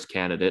 Norris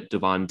candidate,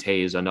 Devon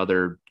Toews,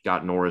 another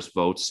got Norris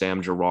votes,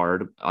 Sam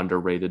Girard,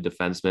 underrated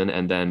defenseman.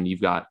 And then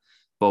you've got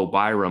Bo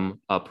Byram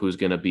up, who's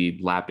going to be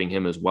lapping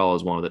him as well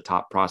as one of the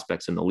top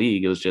prospects in the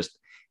league. It was just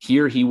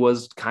here he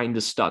was kind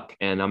of stuck,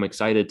 and I'm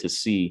excited to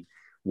see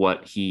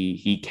what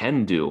he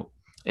can do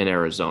in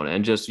Arizona.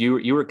 And just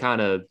you were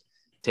kind of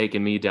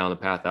taking me down the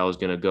path I was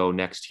going to go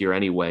next here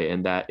anyway,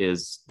 and that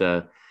is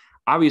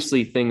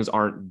obviously things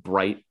aren't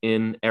bright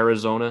in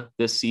Arizona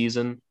this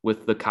season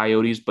with the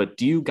Coyotes, but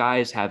do you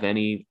guys have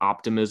any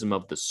optimism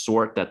of the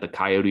sort that the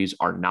Coyotes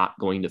are not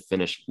going to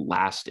finish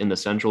last in the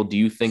Central? Do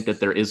you think that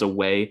there is a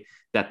way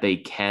that they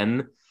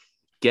can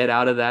get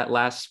out of that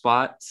last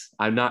spot?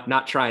 I'm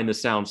not trying to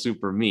sound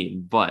super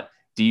mean, but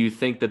do you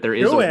think that there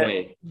is a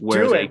way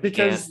where they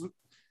because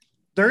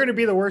they're going to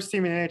be the worst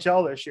team in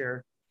NHL this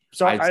year?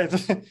 So I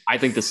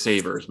think the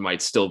Sabres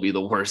might still be the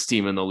worst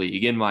team in the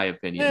league, in my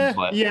opinion.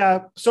 But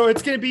yeah, so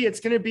it's gonna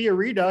be a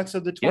redux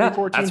of the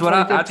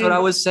 2014. That's what I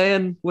was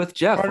saying with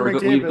Jeff.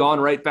 We've gone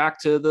right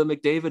back to the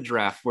McDavid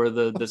draft, where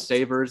the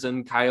Sabres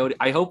and Coyote.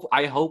 I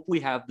hope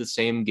we have the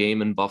same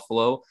game in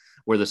Buffalo,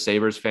 where the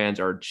Sabres fans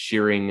are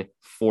cheering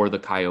for the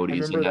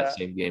Coyotes in that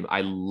same game.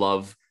 I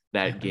love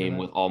that game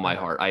with all my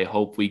heart. I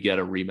hope we get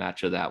a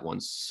rematch of that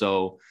one.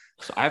 So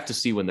I have to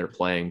see when they're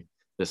playing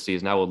this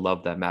season. I would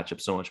love that matchup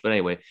so much. But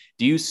anyway,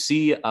 do you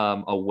see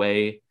a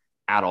way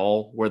at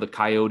all where the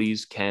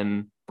Coyotes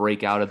can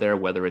break out of there,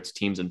 whether it's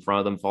teams in front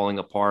of them falling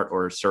apart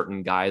or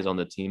certain guys on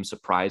the team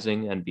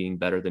surprising and being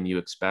better than you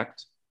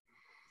expect?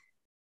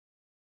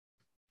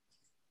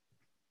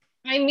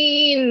 I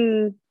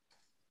mean,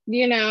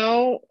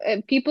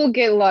 people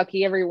get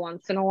lucky every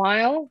once in a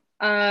while.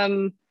 I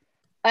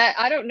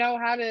don't know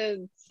how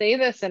to say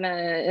this in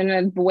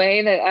a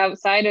way that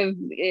outside of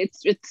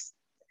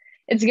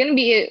it's going to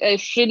be a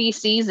shitty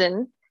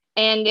season.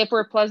 And if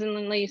we're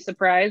pleasantly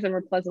surprised, then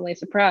we're pleasantly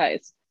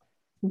surprised.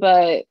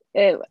 But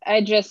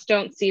I just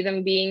don't see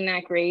them being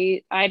that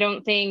great. I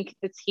don't think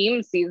the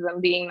team sees them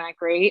being that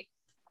great.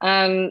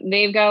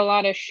 They've got a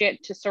lot of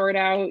shit to sort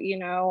out,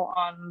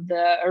 on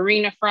the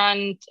arena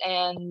front,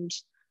 and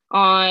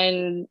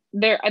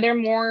they're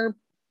more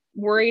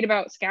worried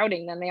about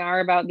scouting than they are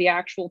about the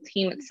actual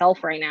team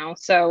itself right now.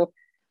 So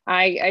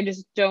I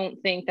just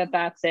don't think that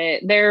that's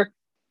it.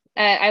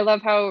 I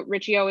love how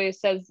Richie always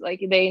says like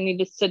they need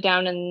to sit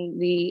down in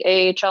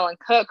the AHL and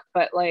cook,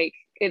 but like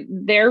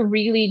they're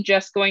really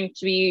just going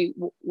to be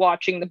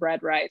watching the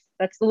bread rise.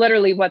 That's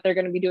literally what they're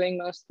going to be doing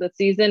most of the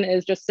season,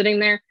 is just sitting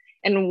there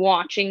and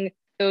watching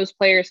those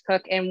players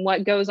cook. And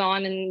what goes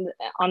on the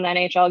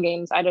NHL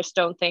games, I just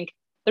don't think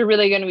they're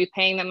really going to be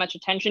paying that much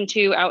attention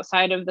to,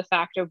 outside of the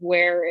fact of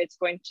where it's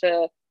going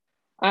to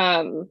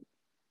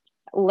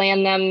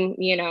land them,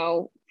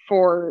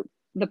 for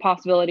the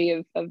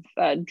possibility of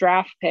a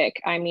draft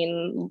pick. I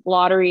mean,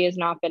 lottery has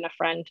not been a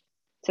friend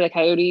to the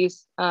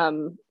Coyotes.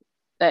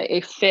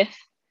 A fifth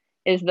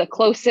is the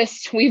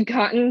closest we've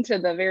gotten to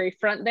the very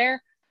front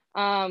there.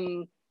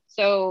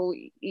 So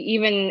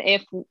even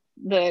if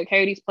the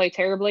Coyotes play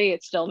terribly,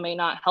 it still may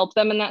not help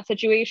them in that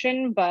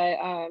situation. But,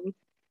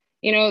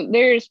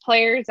 there's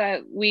players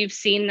that we've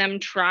seen them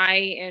try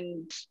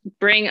and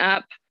bring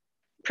up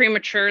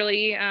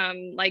prematurely,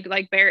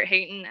 like Barrett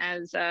Hayton,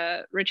 as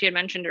Richie had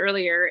mentioned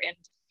earlier. And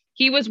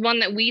he was one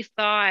that we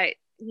thought,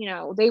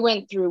 they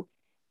went through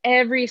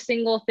every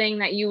single thing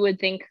that you would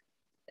think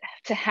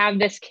to have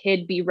this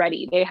kid be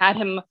ready. They had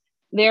him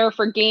there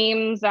for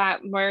games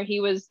where he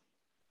was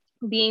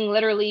being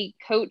literally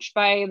coached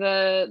by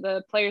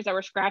the players that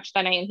were scratched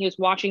that night, and he was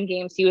watching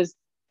games. He was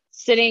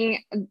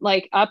sitting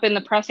like up in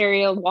the press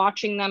area,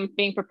 watching them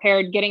being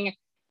prepared, getting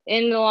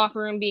in the locker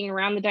room, being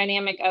around the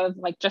dynamic of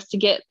like, just to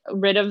get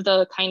rid of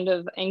the kind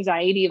of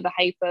anxiety of the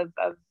hype of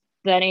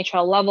the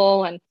NHL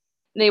level. And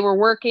they were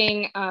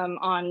working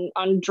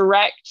on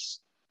direct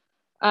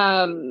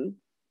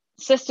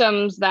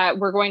systems that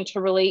were going to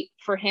relate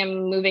for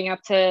him moving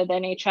up to the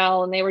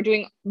NHL. And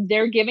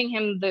they're giving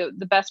him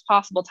the best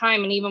possible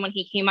time. And even when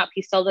he came up,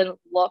 he still didn't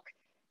look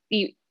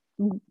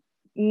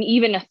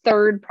even a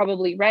third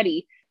probably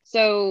ready.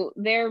 So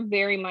they're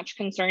very much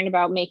concerned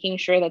about making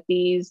sure that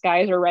these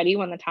guys are ready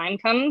when the time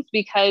comes,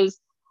 because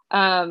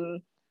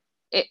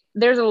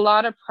there's a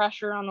lot of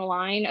pressure on the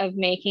line of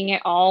making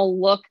it all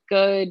look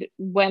good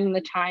when the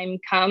time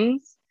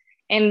comes.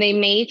 And they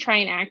may try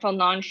and act all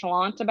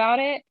nonchalant about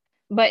it.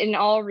 But in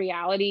all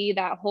reality,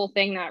 that whole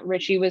thing that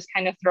Richie was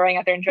kind of throwing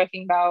out there and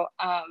joking about,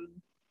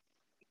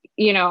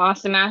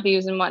 Austin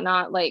Matthews and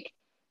whatnot, like,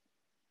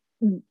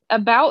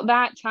 about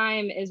that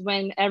time is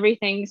when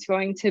everything's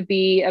going to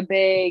be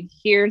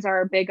here's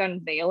our big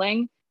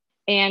unveiling.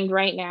 And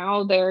right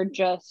now they're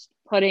just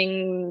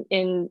putting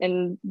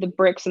in the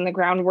bricks and the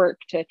groundwork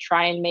to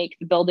try and make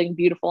the building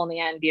beautiful in the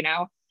end, you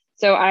know?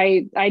 So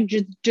I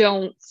just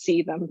don't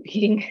see them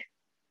being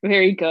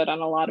very good on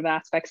a lot of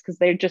aspects because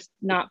they're just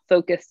not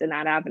focused in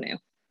that avenue.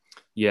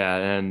 Yeah,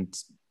 and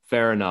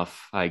fair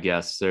enough, I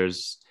guess.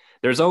 There's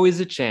always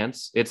a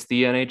chance. It's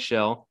the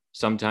NHL.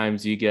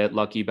 Sometimes you get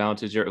lucky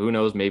bounces. Who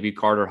knows? Maybe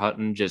Carter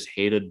Hutton just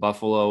hated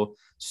Buffalo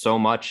so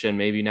much, and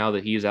maybe now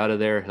that he's out of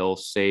there, he'll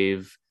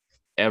save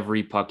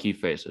every puck he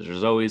faces.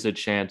 There's always a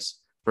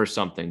chance for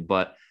something.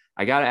 But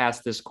I got to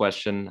ask this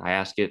question. I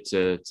ask it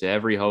to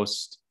every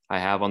host I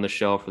have on the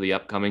show for the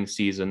upcoming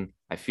season.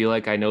 I feel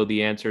like I know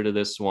the answer to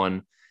this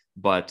one,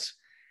 but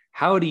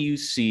how do you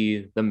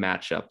see the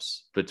matchups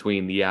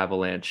between the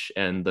Avalanche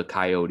and the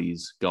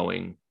Coyotes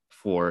going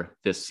for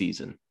this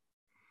season?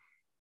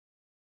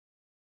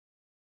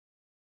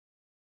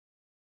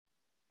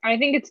 I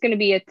think it's going to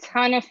be a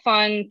ton of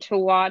fun to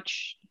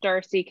watch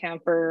Darcy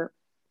Kuemper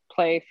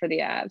play for the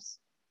Avs.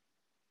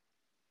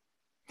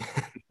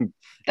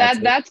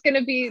 That's going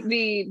to be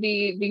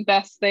the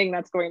best thing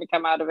that's going to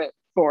come out of it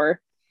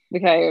for the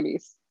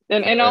Coyotes.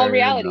 And in all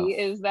reality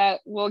is that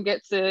we'll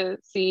get to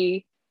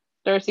see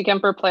Darcy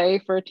Kuemper play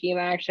for a team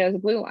that actually has a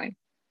blue line.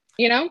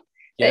 You know,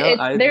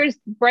 there's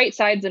bright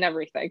sides in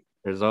everything.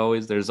 There's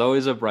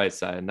always a bright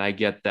side, and I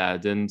get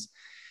that. And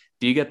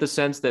do you get the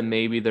sense that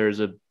maybe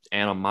there's a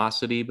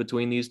animosity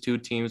between these two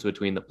teams,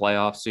 between the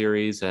playoff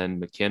series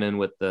and McKinnon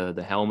with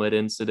the helmet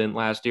incident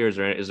last year?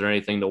 Is there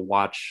anything to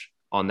watch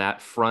on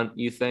that front,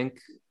 you think?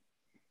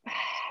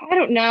 I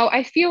don't know.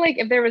 I feel like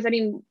if there was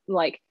any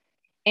like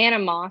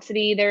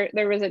animosity,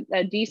 there was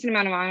a decent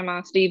amount of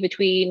animosity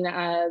between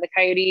the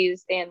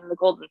Coyotes and the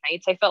Golden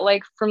Knights. I felt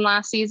like from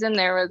last season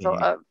there was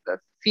a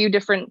few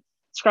different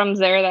scrums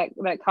there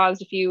that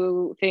caused a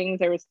few things.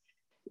 There was,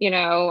 you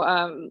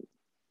know,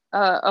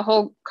 a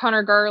whole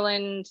Connor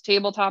Garland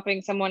table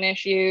topping someone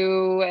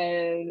issue,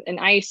 an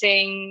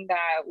icing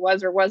that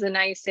was or wasn't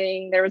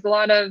icing. There was a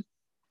lot of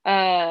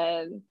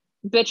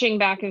bitching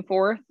back and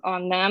forth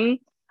on them.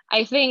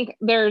 I think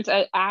there's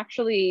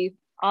actually,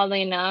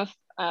 oddly enough,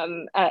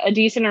 a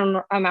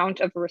decent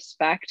amount of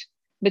respect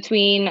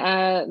between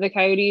the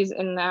Coyotes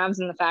and the Avs,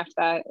 and the fact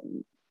that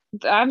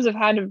the Avs have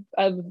had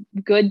a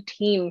good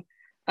team,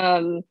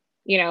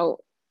 you know,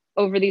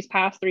 over these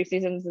past 3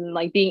 seasons, and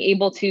like being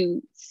able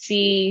to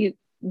see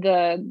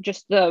the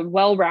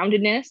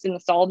well-roundedness and the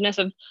solidness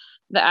of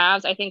the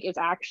Avs, I think is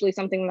actually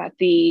something that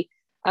the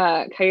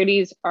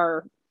Coyotes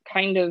are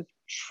kind of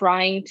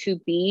trying to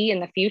be in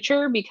the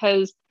future,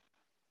 because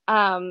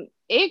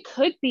it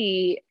could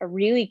be a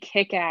really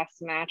kick-ass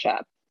matchup.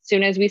 As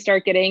soon as we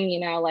start getting, you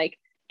know, like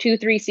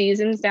 2-3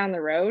 seasons down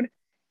the road,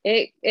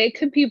 it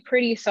could be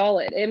pretty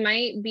solid. It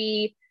might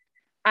be,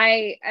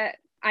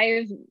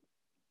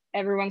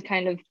 everyone's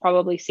kind of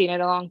probably seen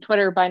it along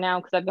Twitter by now,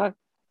 because I've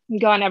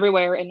gone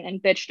everywhere and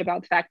bitched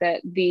about the fact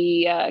that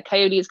the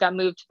Coyotes got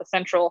moved to the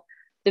Central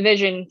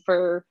Division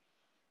for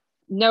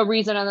no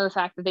reason other than the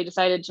fact that they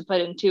decided to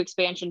put in 2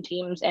 expansion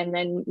teams and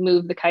then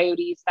move the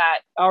Coyotes that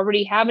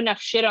already have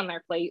enough shit on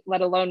their plate, let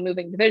alone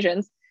moving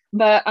divisions.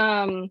 But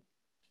I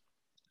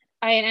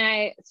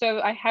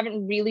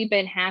haven't really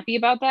been happy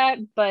about that.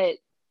 But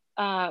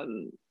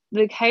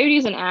the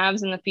Coyotes and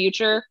Avs in the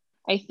future,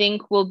 I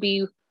think, will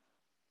be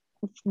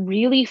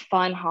really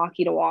fun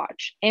hockey to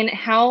watch. And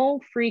how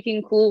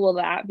freaking cool will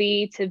that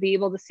be to be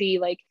able to see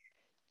like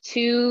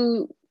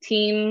 2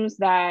 teams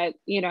that,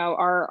 you know,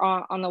 are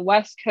on the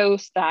West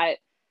Coast that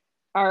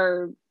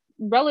are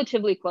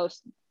relatively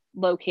close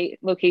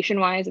location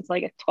wise. It's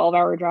like a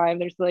 12-hour drive.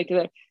 There's like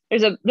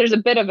there's a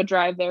bit of a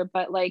drive there,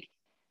 but like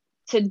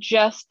to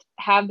just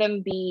have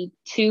them be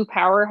 2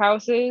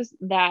 powerhouses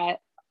that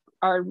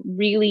are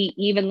really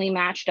evenly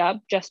matched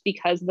up, just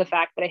because of the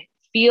fact that I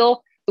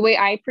feel the way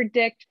I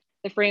predict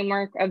the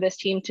framework of this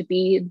team to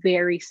be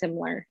very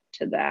similar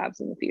to the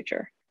Avs in the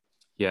future.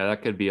 Yeah,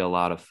 that could be a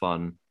lot of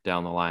fun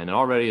down the line. And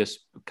already is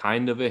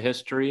kind of a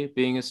history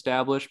being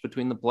established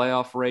between the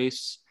playoff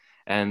race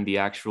and the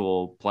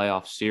actual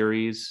playoff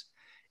series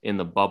in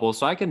the bubble.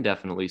 So I can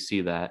definitely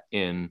see that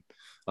in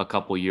a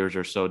couple years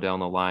or so down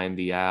the line,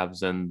 the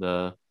Avs and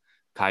the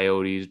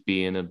Coyotes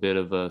being a bit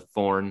of a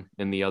thorn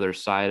in the other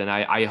side. And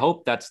I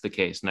hope that's the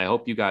case. And I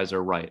hope you guys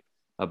are right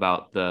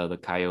about the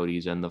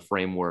Coyotes and the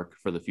framework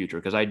for the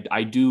future, because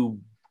I do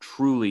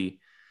truly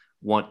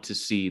want to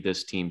see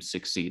this team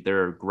succeed.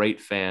 There are great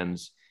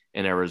fans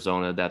in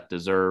Arizona that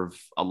deserve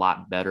a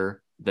lot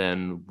better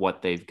than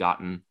what they've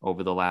gotten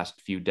over the last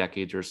few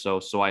decades or so.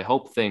 So I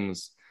hope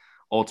things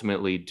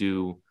ultimately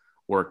do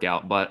work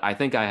out. But I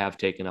think I have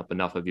taken up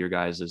enough of your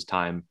guys'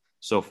 time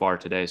so far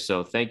today.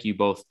 So thank you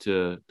both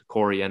to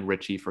Corey and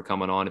Richie for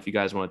coming on. If you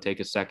guys want to take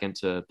a second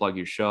to plug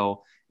your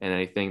show and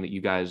anything that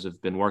you guys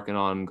have been working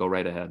on, go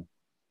right ahead.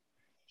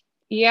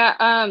 Yeah,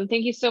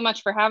 thank you so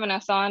much for having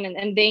us on,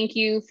 and thank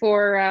you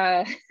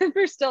for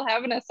for still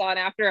having us on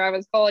after I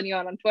was calling you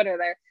on Twitter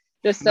there.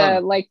 Just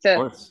like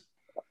to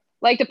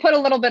put a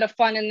little bit of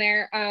fun in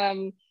there.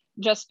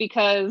 just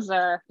because,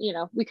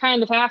 we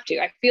kind of have to.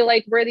 I feel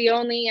like we're the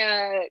only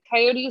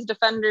Coyotes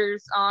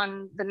defenders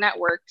on the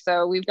network,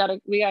 so we got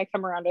to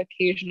come around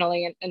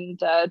occasionally and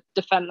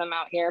defend them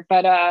out here.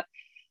 But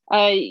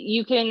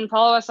you can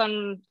follow us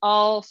on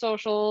all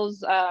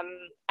socials,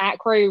 at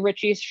Corey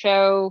Ritchie's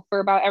show for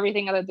about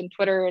everything other than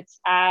Twitter. It's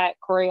at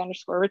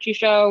Corey_Ritchie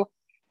show.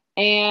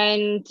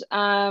 And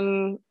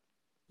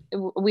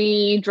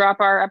we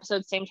drop our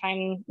episodes same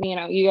time,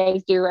 you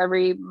guys do,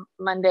 every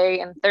Monday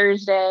and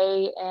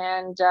Thursday.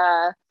 And,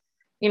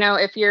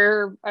 if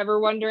you're ever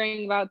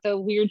wondering about the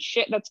weird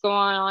shit that's going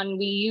on,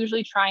 we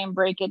usually try and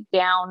break it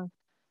down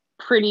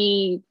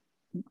pretty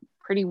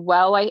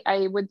well,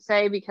 I would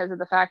say, because of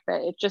the fact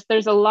that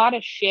there's a lot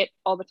of shit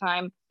all the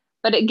time,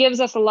 but it gives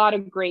us a lot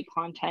of great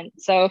content.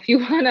 So if you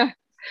want to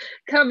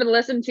come and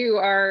listen to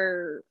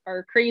our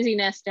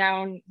craziness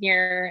down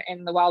here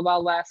in the Wild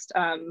Wild West,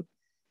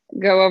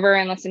 go over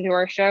and listen to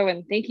our show.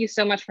 And thank you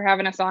so much for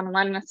having us on and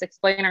letting us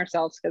explain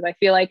ourselves, because I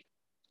feel like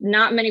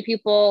not many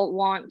people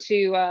want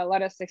to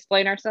let us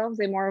explain ourselves.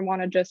 They more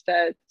want to just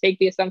take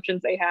the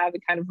assumptions they have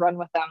and kind of run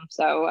with them.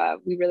 So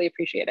we really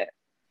appreciate it.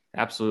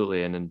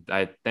 Absolutely. And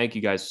I thank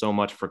you guys so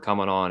much for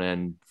coming on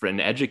and for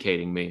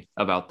educating me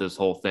about this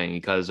whole thing,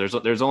 because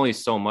there's only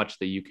so much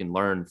that you can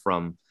learn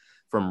from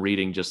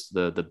reading just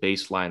the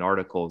baseline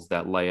articles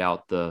that lay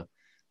out the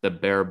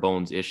bare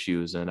bones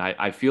issues. And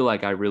I feel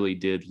like I really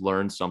did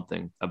learn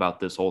something about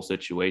this whole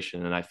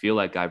situation. And I feel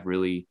like I've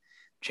really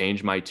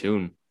changed my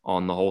tune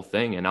on the whole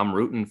thing. And I'm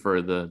rooting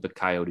for the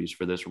Coyotes,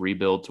 for this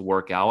rebuild to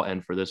work out,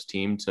 and for this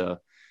team to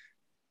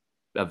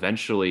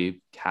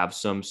eventually have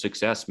some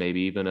success,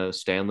 maybe even a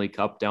Stanley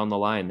Cup down the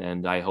line.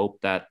 And I hope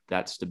that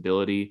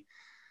stability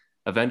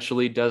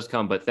eventually does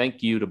come. But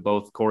thank you to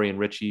both Corey and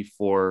Ritchie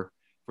for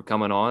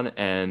coming on,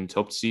 and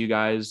hope to see you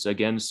guys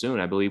again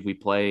soon. I believe we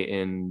play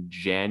in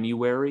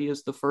January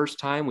is the first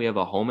time. We have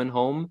a home and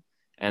home,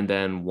 and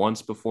then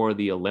once before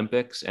the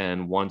Olympics,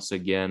 and once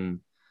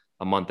again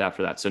a month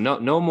after that. So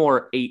no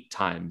more 8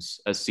 times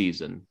a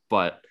season,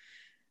 but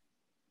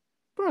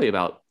probably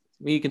about,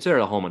 you consider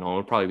it a home and home,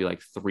 it'd probably be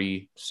like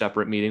 3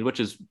 separate meetings, which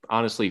is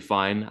honestly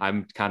fine.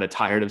 I'm kind of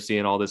tired of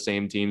seeing all the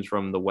same teams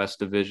from the West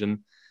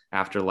Division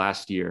after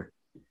last year.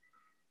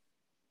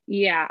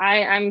 Yeah,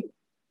 I'm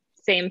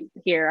same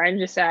here. I'm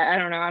just, I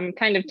don't know. I'm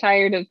kind of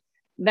tired of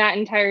that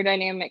entire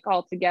dynamic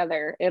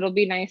altogether. It'll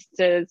be nice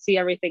to see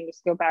everything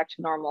just go back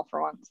to normal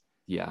for once.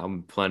 Yeah,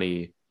 I'm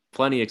plenty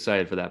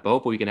excited for that. But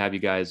hopefully we can have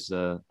you guys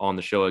on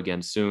the show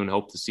again soon.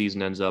 Hope the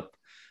season ends up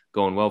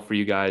going well for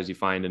you guys. You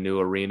find a new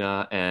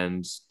arena,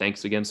 and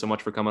thanks again so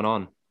much for coming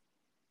on.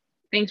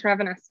 Thanks for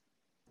having us.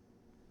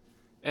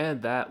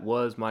 And that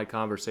was my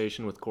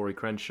conversation with Corey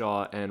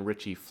Crenshaw and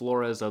Richie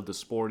Flores of The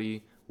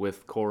Sporty,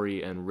 with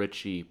Corey and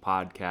Richie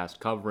podcast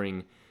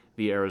covering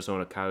the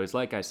Arizona Coyotes.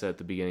 Like I said at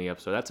the beginning of the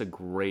episode, that's a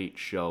great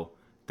show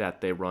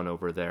that they run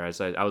over there. As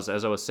I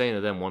was saying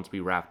to them once we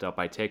wrapped up,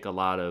 I take a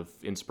lot of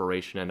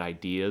inspiration and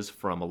ideas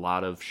from a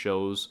lot of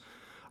shows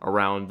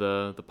around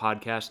the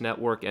podcast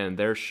network, and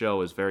their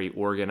show is very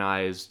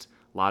organized,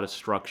 a lot of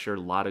structure, a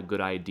lot of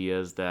good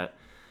ideas that,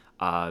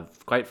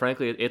 quite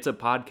frankly, it's a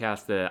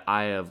podcast that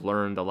I have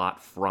learned a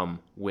lot from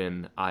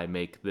when I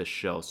make this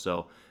show.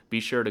 So be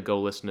sure to go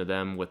listen to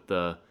them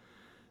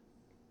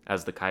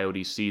as the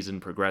Coyotes season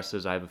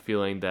progresses. I have a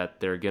feeling that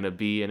they're going to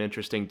be an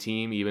interesting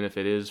team, even if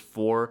it is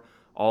for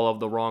all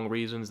of the wrong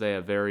reasons. They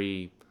have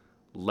very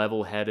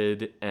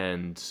level-headed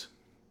and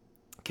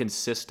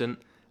consistent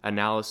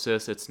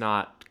analysis. It's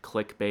not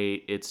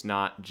clickbait. It's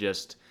not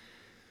just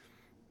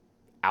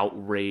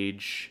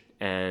outrage.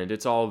 And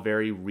it's all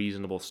very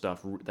reasonable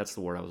stuff. That's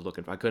the word I was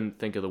looking for. I couldn't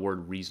think of the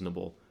word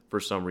reasonable for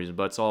some reason,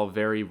 but it's all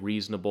very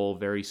reasonable,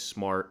 very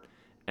smart.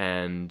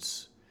 And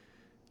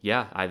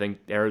yeah, I think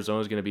Arizona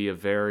is going to be a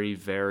very,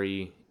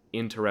 very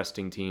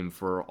interesting team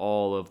for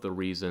all of the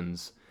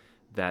reasons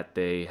that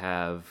they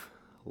have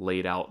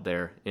laid out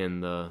there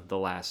in the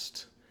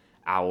last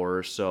hour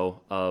or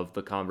so of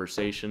the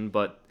conversation.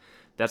 But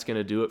that's going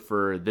to do it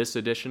for this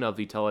edition of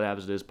the Tell It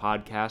As It Is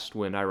podcast.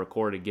 When I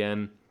record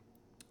again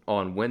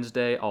on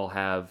Wednesday, we'll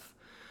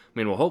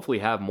hopefully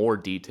have more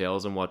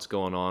details on what's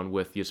going on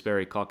with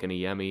Jesperi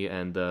Kotkaniemi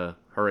and the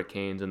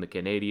Hurricanes and the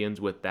Canadiens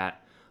with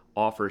that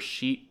offer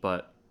sheet.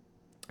 But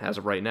as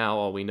of right now,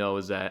 all we know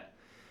is that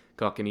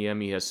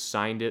Kotkaniemi has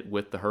signed it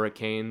with the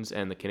Hurricanes,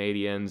 and the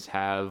Canadiens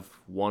have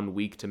 1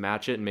 week to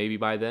match it. And maybe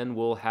by then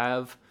we'll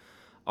have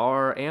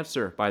our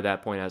answer by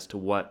that point as to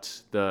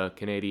what the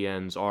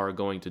Canadiens are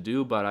going to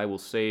do. But I will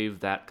save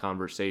that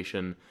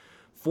conversation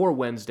for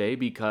Wednesday,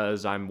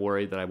 because I'm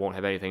worried that I won't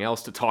have anything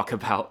else to talk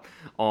about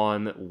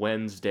on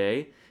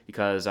Wednesday,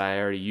 because I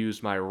already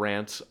used my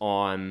rant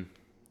on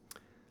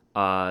the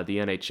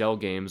NHL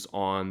games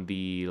on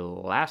the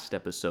last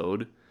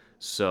episode.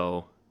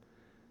 So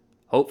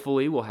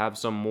hopefully we'll have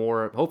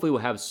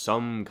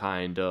some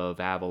kind of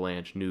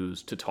Avalanche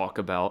news to talk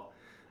about.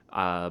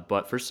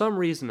 But for some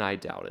reason I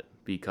doubt it,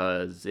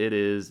 because it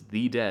is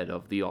the dead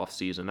of the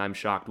offseason. I'm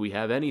shocked we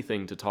have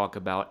anything to talk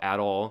about at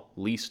all,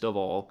 least of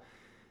all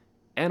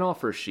an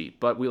offer sheet,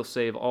 but we'll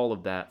save all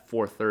of that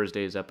for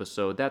Thursday's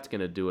episode. That's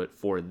going to do it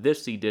for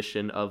this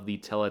edition of the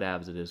Tell It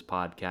Avs It Is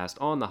podcast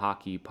on the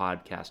Hockey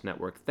Podcast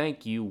Network.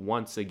 Thank you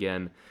once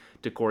again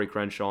to Corey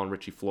Crenshaw and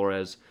Richie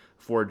Flores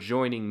for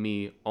joining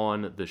me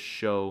on the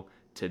show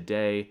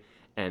today.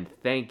 And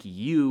thank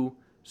you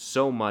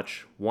so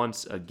much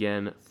once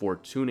again for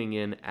tuning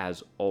in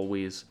as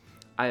always.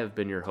 I have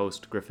been your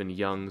host, Griffin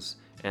Youngs,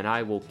 and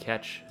I will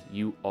catch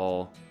you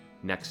all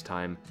next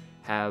time.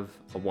 Have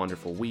a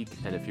wonderful week,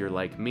 and if you're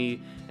like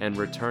me and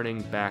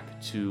returning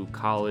back to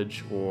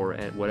college or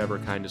at whatever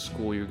kind of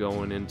school you're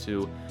going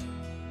into,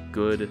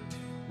 good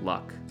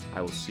luck.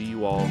 I will see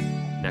you all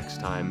next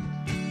time.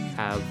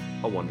 Have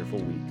a wonderful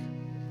week.